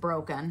like it's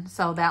broken.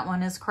 So that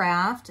one is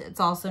craft. It's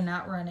also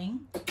not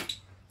running.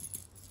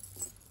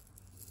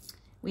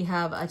 We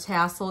have a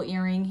tassel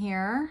earring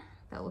here.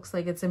 That looks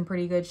like it's in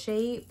pretty good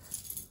shape.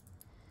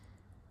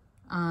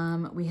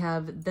 We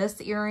have this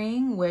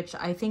earring, which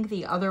I think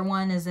the other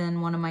one is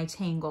in one of my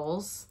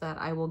tangles that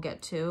I will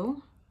get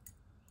to.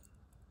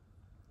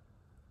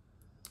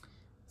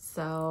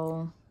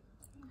 So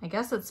I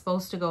guess it's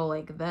supposed to go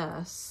like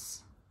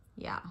this.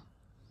 Yeah.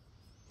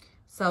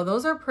 So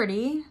those are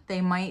pretty.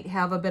 They might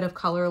have a bit of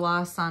color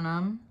loss on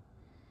them,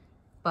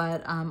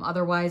 but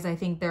otherwise I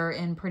think they're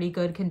in pretty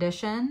good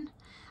condition.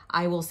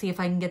 I will see if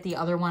I can get the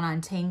other one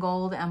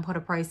untangled and put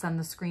a price on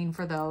the screen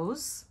for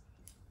those.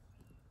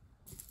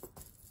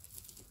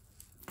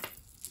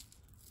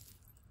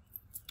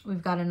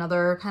 We've got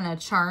another kind of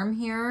charm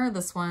here.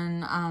 This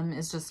one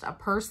is just a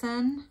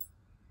person.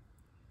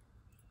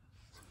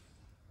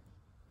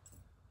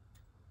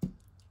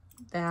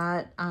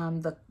 That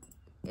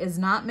is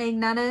not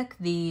magnetic.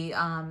 The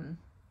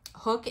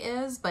hook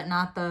is, but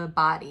not the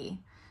body.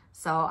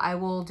 So I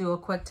will do a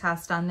quick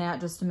test on that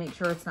just to make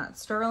sure it's not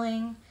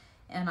sterling.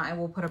 And I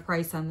will put a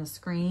price on the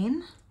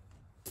screen.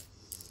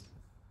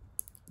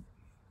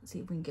 Let's see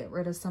if we can get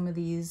rid of some of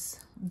these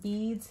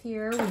beads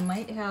here. We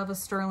might have a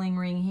sterling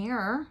ring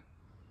here.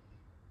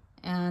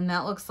 And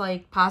that looks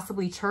like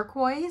possibly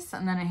turquoise.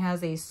 And then it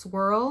has a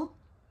swirl.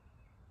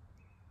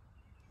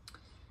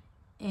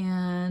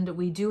 And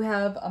we do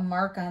have a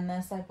mark on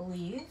this, I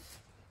believe.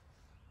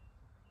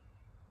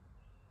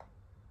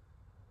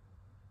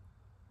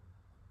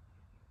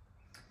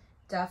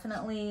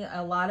 Definitely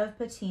a lot of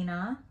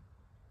patina.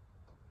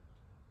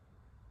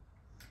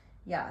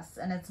 Yes,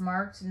 and it's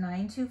marked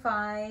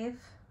 925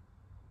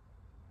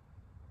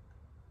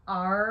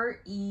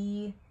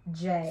 REJ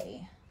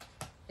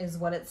is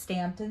what it's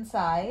stamped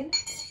inside.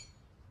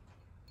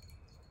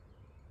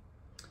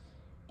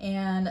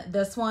 And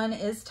this one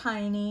is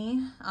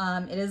tiny.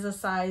 It is a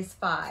size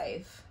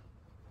 5.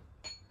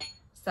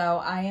 So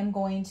I am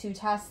going to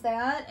test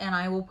that, and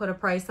I will put a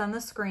price on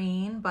the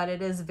screen, but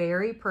it is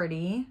very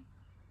pretty.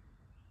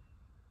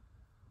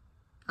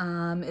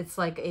 It's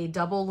like a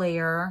double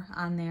layer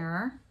on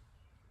there.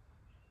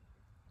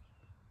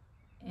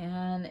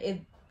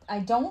 And I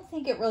don't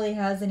think it really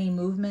has any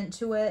movement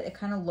to it. It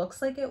kind of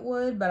looks like it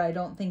would, but I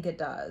don't think it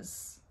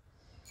does.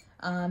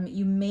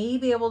 You may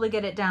be able to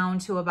get it down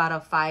to about a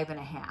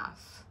 5.5.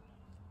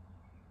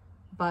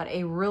 But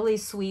a really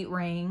sweet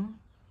ring.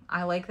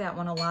 I like that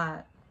one a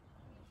lot.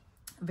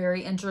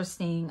 Very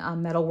interesting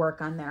metal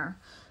work on there.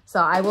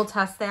 So I will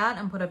test that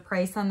and put a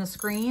price on the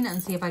screen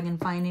and see if I can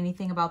find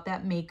anything about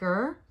that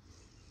maker.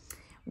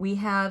 We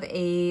have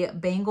a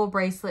bangle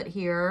bracelet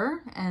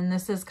here, and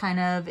this is kind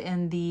of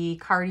in the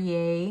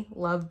Cartier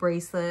love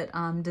bracelet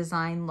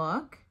design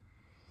look.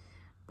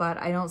 But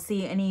I don't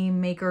see any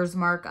maker's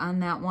mark on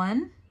that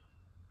one.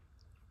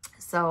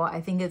 So I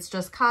think it's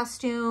just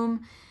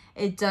costume.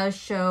 It does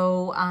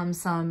show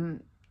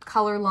some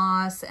color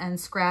loss and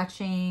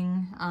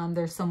scratching.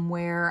 There's some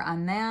wear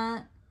on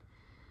that.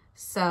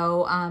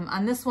 So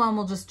on this one,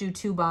 we'll just do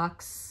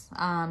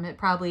 $2. It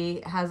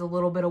probably has a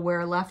little bit of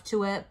wear left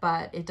to it,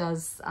 but it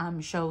does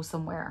show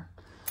some wear.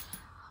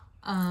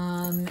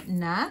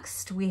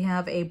 Next, we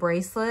have a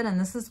bracelet, and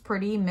this is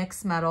pretty,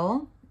 mixed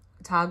metal,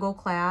 toggle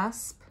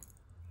clasp.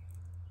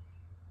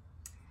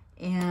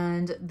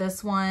 And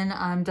this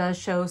one does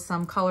show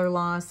some color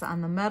loss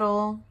on the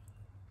metal.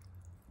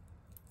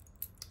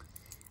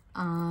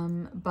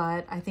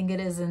 But I think it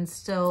is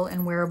still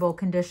in wearable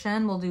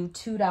condition. We'll do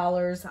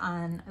 $2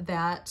 on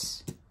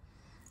that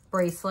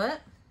bracelet.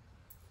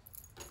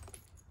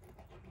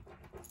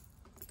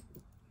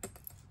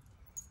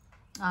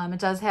 It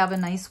does have a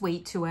nice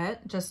weight to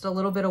it, just a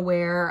little bit of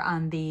wear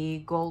on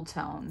the gold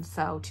tone.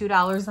 So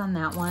 $2 on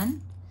that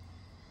one.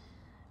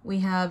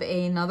 We have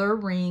another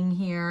ring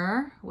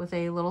here with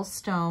a little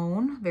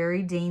stone,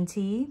 very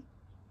dainty.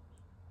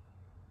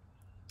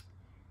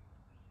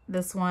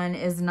 This one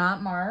is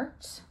not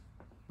marked.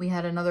 We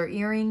had another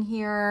earring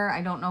here.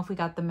 I don't know if we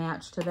got the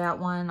match to that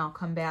one. I'll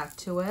come back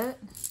to it.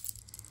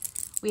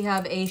 We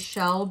have a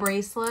shell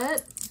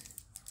bracelet,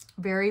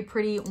 very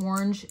pretty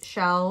orange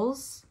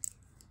shells.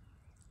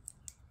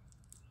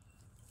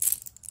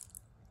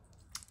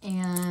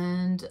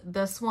 And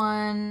this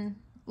one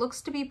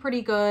looks to be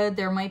pretty good.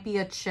 There might be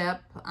a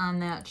chip on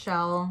that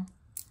shell.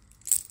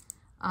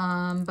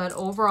 But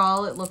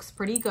overall, it looks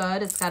pretty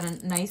good. It's got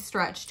a nice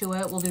stretch to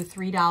it. We'll do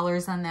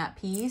 $3 on that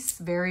piece.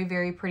 Very,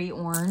 very pretty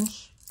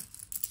orange.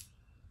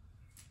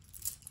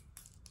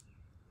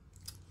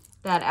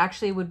 That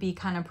actually would be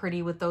kind of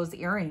pretty with those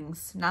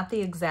earrings. Not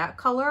the exact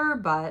color,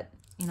 but,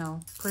 you know,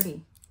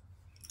 pretty.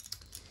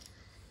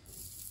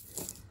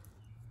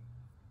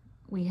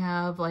 We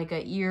have like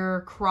a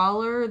ear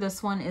crawler.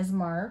 This one is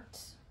marked.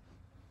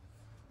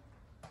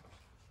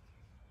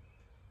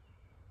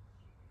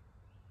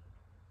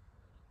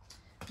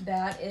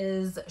 That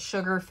is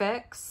Sugar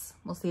Fix.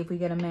 We'll see if we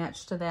get a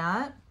match to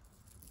that.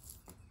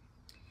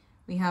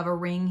 We have a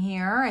ring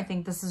here. I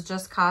think this is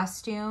just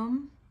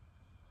costume.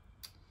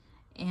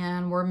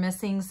 And we're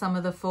missing some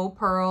of the faux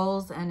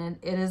pearls, and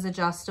it is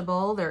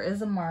adjustable. There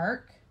is a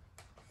mark.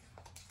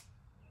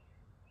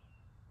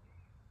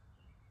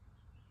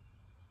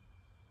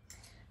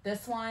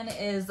 This one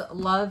is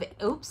Love,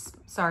 oops,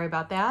 sorry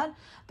about that.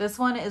 This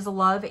one is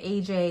Love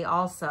AJ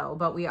also,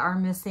 but we are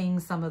missing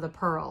some of the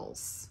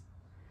pearls.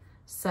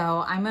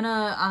 So I'm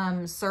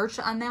gonna search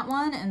on that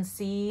one and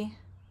see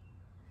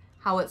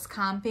how it's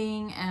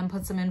comping and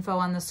put some info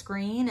on the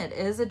screen. It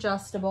is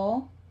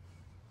adjustable.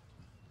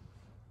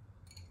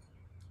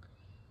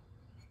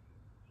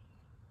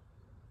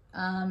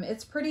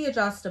 It's pretty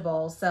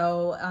adjustable,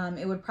 so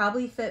it would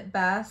probably fit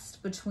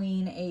best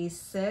between a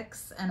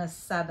 6 and a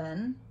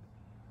 7.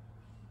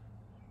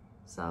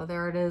 So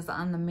there it is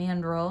on the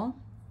mandrel.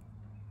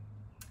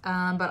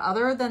 But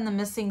other than the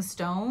missing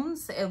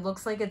stones, it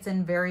looks like it's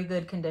in very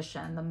good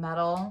condition. The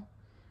metal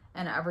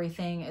and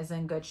everything is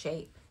in good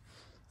shape.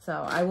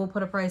 So I will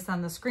put a price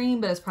on the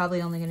screen, but it's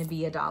probably only going to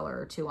be $1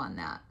 or $2 on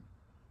that.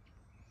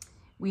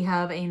 We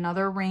have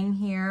another ring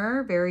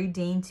here, very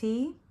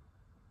dainty.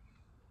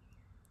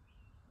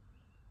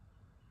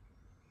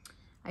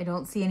 I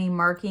don't see any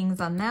markings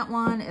on that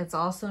one. It's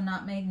also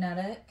not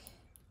magnetic.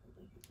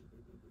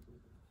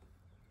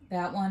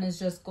 That one is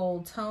just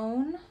gold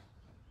tone.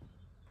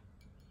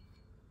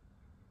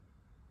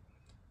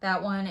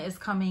 That one is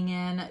coming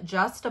in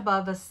just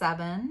above a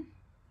 7.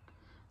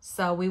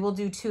 So we will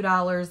do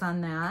 $2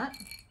 on that.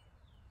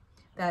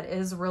 That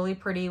is really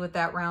pretty with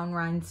that round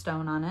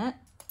rhinestone on it.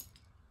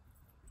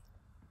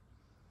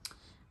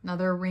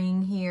 Another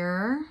ring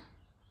here.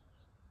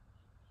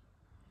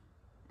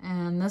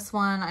 And this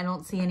one, I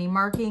don't see any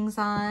markings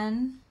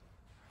on.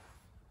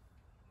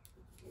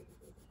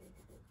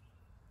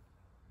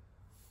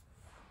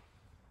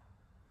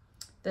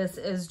 This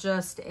is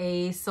just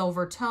a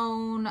silver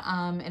tone.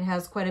 It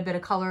has quite a bit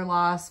of color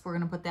loss. We're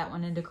gonna put that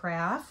one into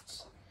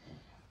craft.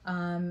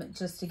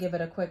 Just to give it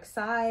a quick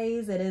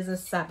size, it is a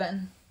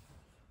 7.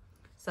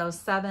 So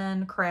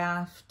 7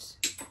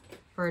 craft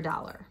for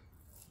 $1.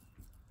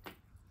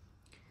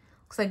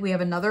 Looks like we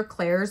have another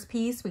Claire's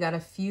piece. We got a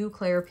few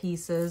Claire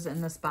pieces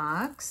in this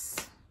box.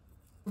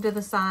 Move to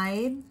the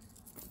side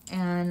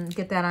and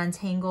get that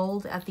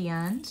untangled at the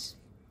end.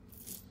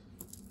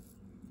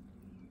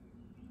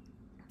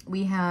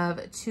 We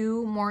have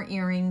 2 more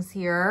earrings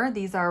here.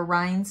 These are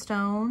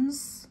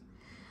rhinestones.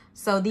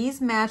 So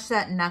these match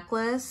that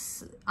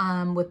necklace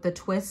with the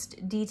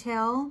twist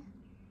detail.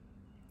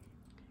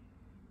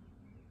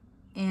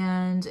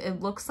 And it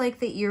looks like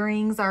the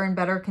earrings are in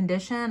better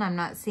condition. I'm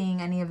not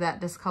seeing any of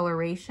that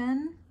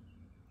discoloration.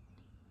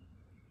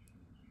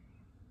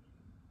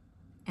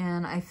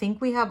 And I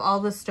think we have all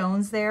the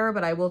stones there,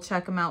 but I will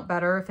check them out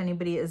better if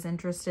anybody is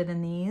interested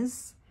in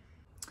these.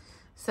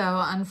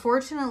 So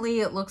unfortunately,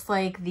 it looks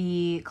like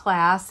the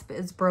clasp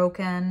is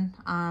broken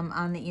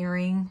on the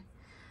earring.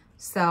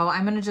 So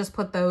I'm gonna just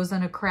put those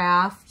in a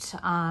craft,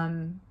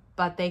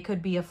 but they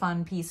could be a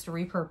fun piece to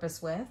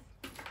repurpose with.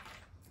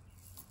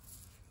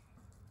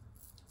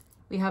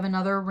 We have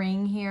another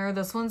ring here.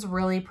 This one's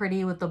really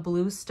pretty with the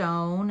blue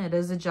stone. It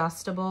is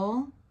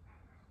adjustable.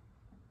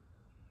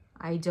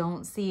 I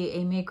don't see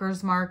a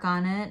maker's mark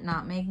on it,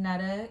 not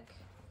magnetic.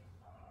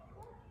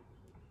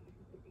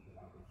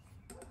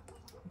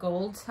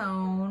 Gold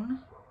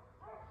tone.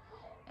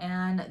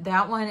 And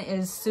that one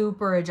is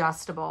super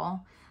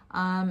adjustable.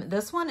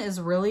 This one is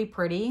really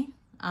pretty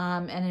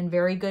and in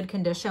very good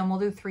condition. We'll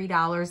do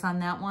 $3 on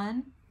that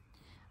one.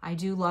 I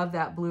do love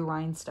that blue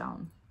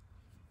rhinestone.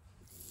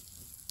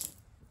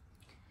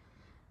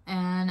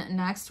 And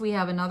next we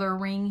have another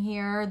ring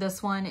here.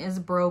 This one is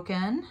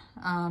broken,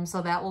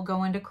 so that will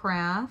go into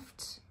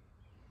craft.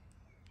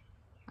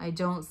 I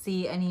don't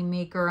see any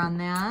maker on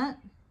that,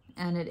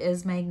 and it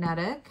is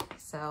magnetic,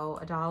 so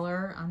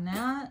 $1 on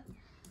that.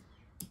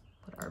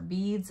 Put our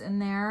beads in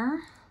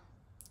there.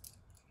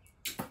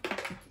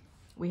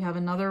 We have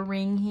another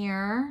ring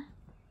here,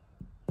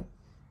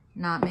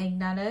 not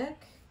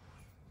magnetic.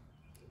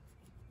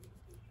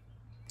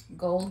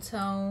 Gold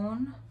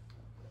tone.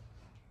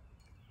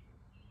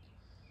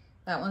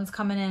 That one's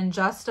coming in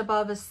just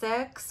above a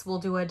 6. We'll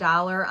do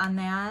 $1 on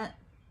that.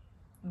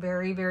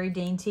 Very, very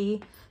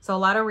dainty. So a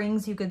lot of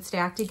rings you could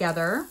stack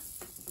together.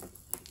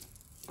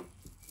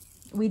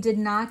 We did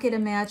not get a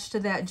match to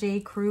that J.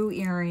 Crew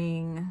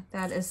earring.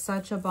 That is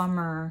such a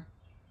bummer.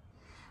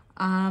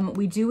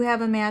 We do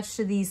have a match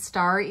to these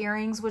star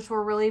earrings, which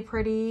were really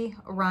pretty.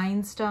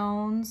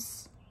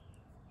 Rhinestones.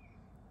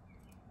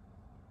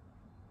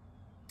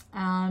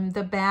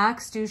 The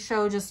backs do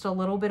show just a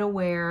little bit of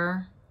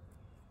wear.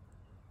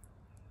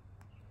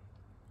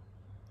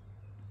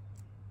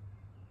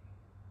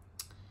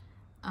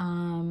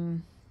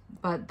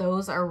 But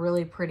those are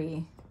really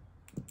pretty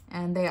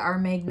and they are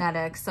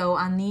magnetic. So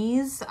on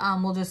these,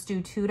 we'll just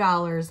do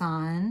 $2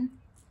 on.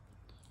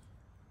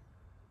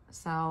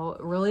 So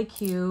really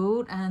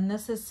cute. And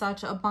this is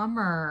such a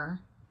bummer.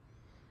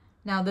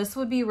 Now this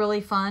would be really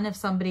fun if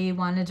somebody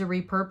wanted to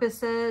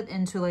repurpose it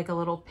into like a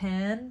little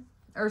pin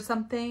or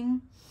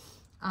something.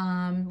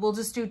 We'll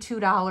just do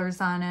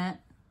 $2 on it.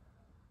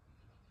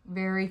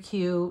 Very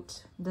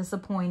cute.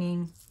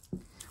 Disappointing.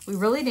 We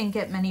really didn't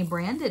get many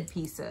branded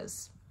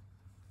pieces.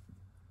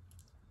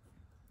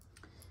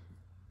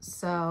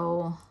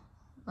 So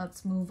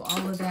let's move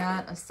all of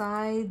that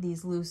aside,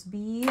 these loose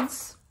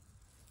beads.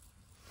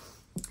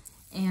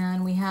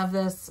 And we have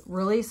this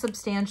really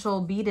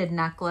substantial beaded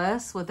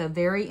necklace with a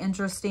very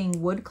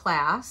interesting wood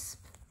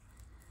clasp.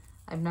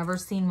 I've never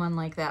seen one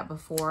like that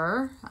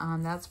before.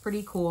 That's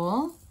pretty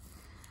cool.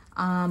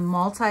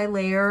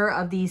 Multi-layer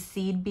of these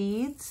seed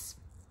beads.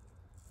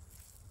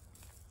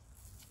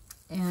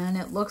 And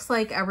it looks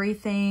like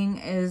everything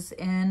is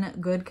in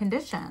good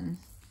condition.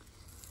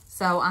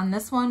 So on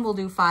this one, we'll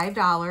do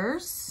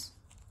 $5.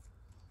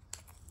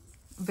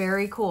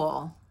 Very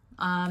cool.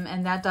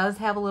 And that does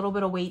have a little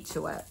bit of weight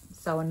to it.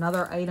 So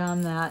another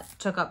item that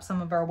took up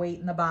some of our weight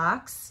in the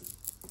box.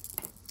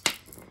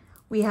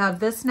 We have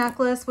this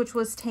necklace, which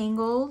was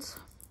tangled.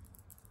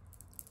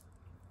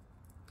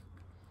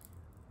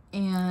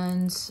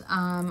 And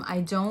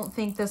I don't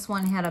think this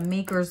one had a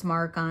maker's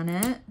mark on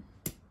it.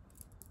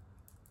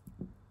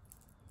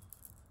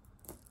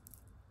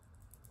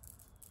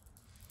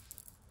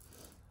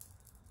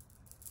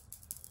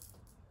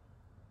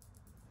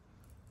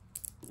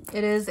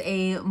 It is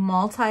a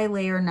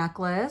multi-layer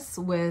necklace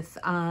with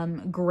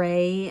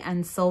gray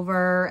and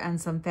silver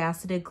and some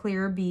faceted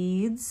clear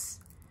beads.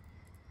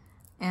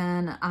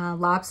 And a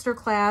lobster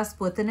clasp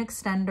with an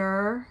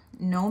extender,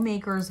 no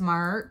maker's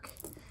mark.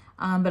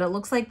 but it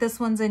looks like this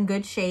one's in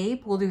good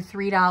shape. We'll do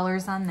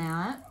 $3 on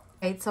that.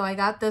 Right, so I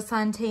got this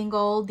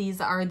untangled.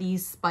 These are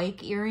these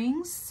spike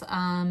earrings.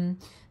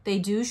 They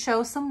do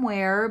show some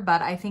wear,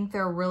 but I think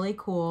they're really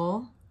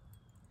cool.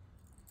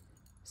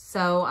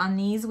 So on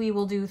these, we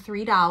will do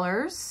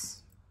 $3.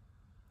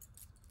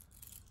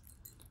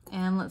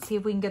 And let's see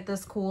if we can get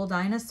this cool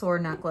dinosaur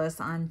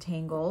necklace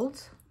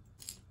untangled.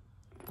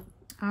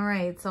 All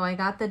right, so I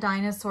got the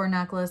dinosaur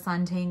necklace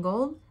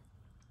untangled.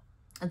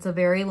 It's a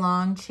very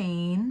long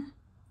chain.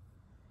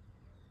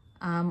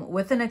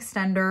 With an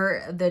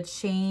extender, the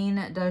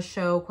chain does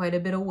show quite a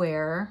bit of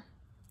wear.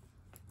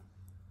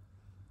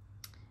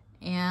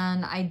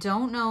 And I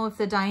don't know if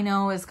the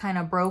dino is kind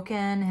of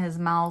broken. His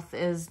mouth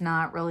is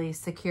not really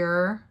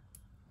secure.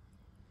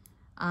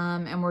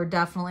 And we're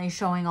definitely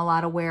showing a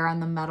lot of wear on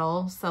the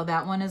metal. So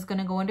that one is going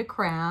to go into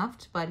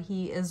craft, but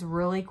he is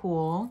really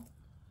cool.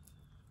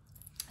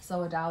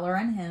 So $1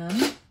 on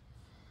him.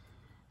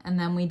 And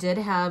then we did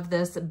have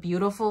this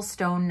beautiful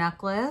stone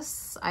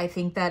necklace. I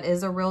think that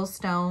is a real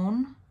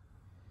stone.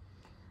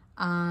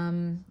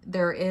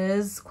 There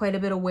is quite a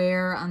bit of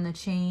wear on the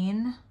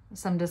chain,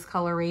 some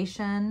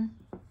discoloration.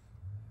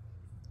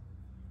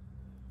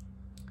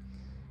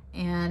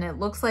 And it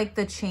looks like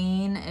the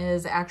chain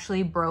is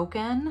actually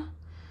broken,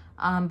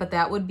 but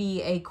that would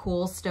be a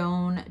cool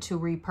stone to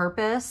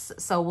repurpose.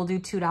 So we'll do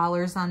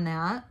 $2 on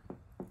that.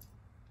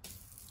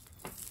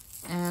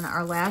 And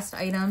our last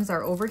items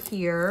are over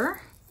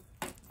here.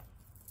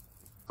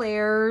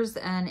 Flares,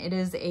 and it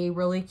is a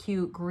really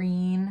cute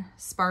green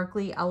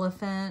sparkly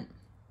elephant.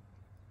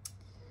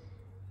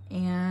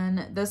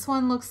 And this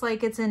one looks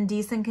like it's in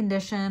decent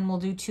condition. We'll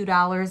do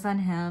 $2 on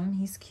him.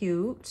 He's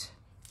cute.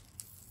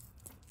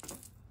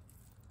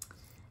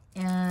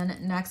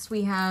 And next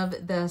we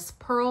have this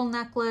pearl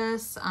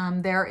necklace.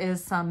 There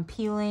is some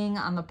peeling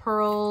on the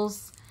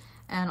pearls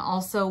and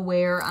also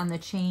wear on the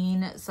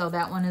chain. So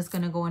that one is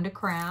going to go into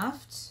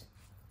craft.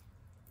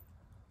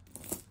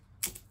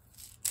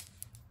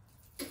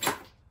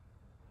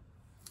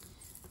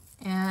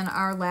 And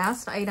our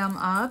last item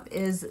up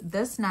is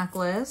this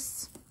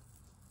necklace.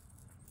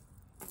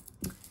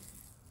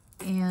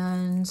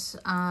 And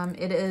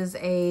it is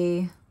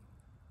a,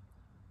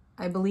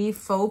 I believe,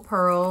 faux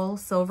pearl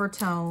silver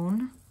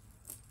tone.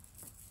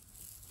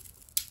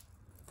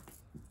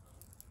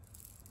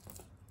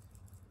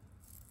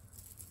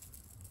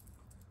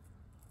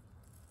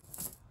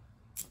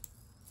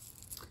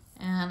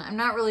 And I'm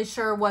not really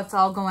sure what's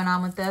all going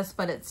on with this,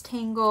 but it's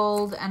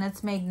tangled and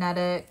it's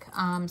magnetic.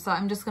 So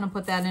I'm just going to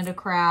put that into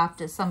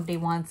craft. If somebody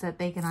wants it,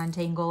 they can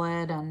untangle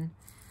it and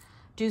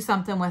do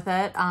something with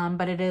it.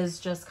 But it is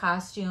just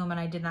costume, and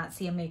I did not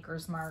see a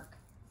maker's mark.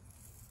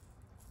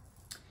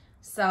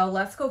 So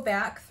let's go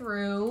back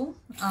through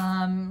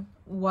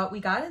what we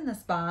got in this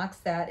box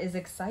that is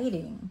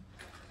exciting.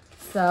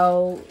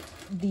 So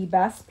the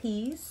best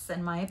piece,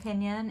 in my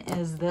opinion,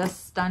 is this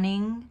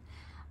stunning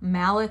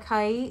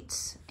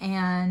malachite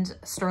and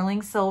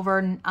sterling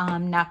silver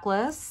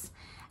necklace.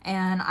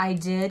 And I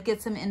did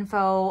get some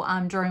info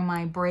during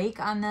my break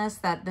on this,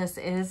 that this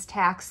is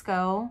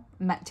Taxco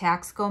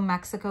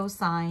Mexico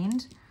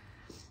signed.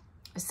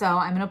 So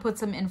I'm going to put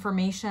some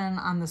information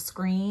on the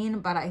screen,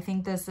 but I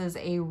think this is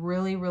a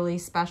really, really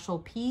special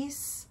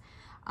piece.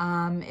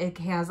 It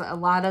has a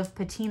lot of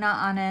patina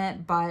on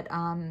it, but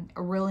a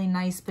really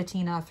nice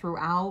patina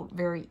throughout,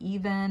 very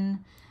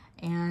even.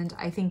 And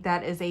I think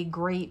that is a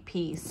great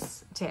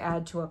piece to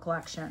add to a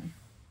collection.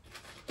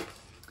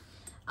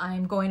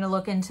 I'm going to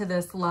look into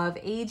this Love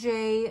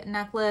AJ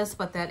necklace,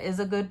 but that is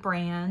a good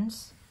brand.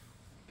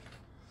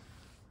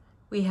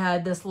 We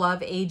had this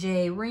Love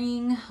AJ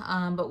ring,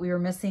 but we were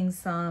missing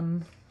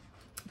some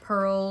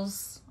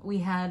pearls. We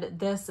had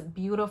this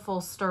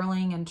beautiful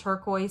sterling and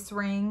turquoise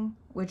ring,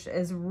 which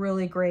is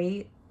really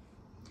great.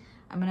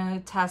 I'm going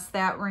to test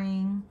that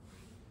ring.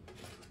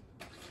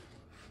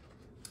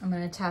 I'm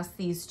going to test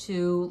these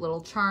two little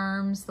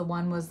charms. The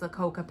one was the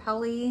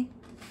Cocapelli.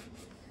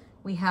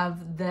 We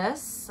have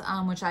this,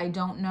 which I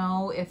don't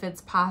know if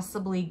it's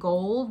possibly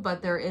gold,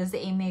 but there is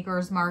a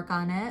maker's mark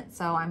on it.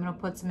 So I'm going to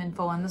put some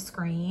info on the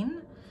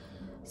screen.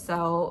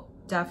 So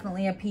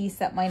definitely a piece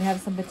that might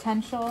have some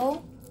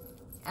potential.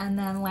 And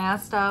then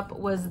last up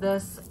was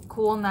this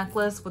cool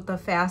necklace with the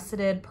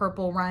faceted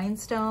purple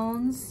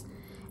rhinestones.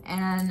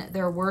 And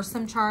there were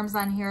some charms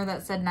on here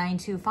that said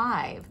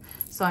 925.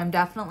 So I'm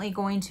definitely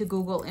going to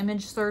Google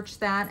image search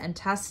that and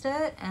test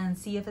it and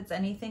see if it's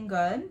anything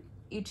good.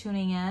 You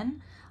tuning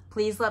in.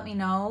 Please let me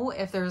know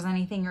if there's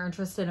anything you're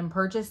interested in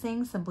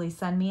purchasing. Simply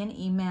send me an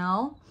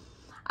email.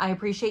 I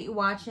appreciate you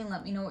watching.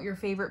 Let me know what your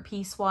favorite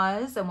piece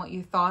was and what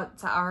your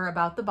thoughts are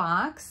about the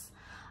box.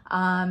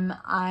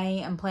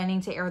 I am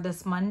planning to air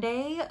this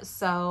Monday,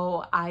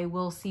 so I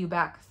will see you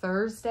back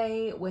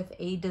Thursday with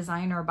a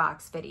designer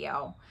box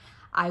video.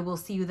 I will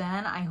see you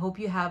then. I hope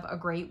you have a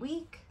great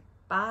week.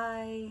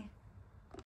 Bye.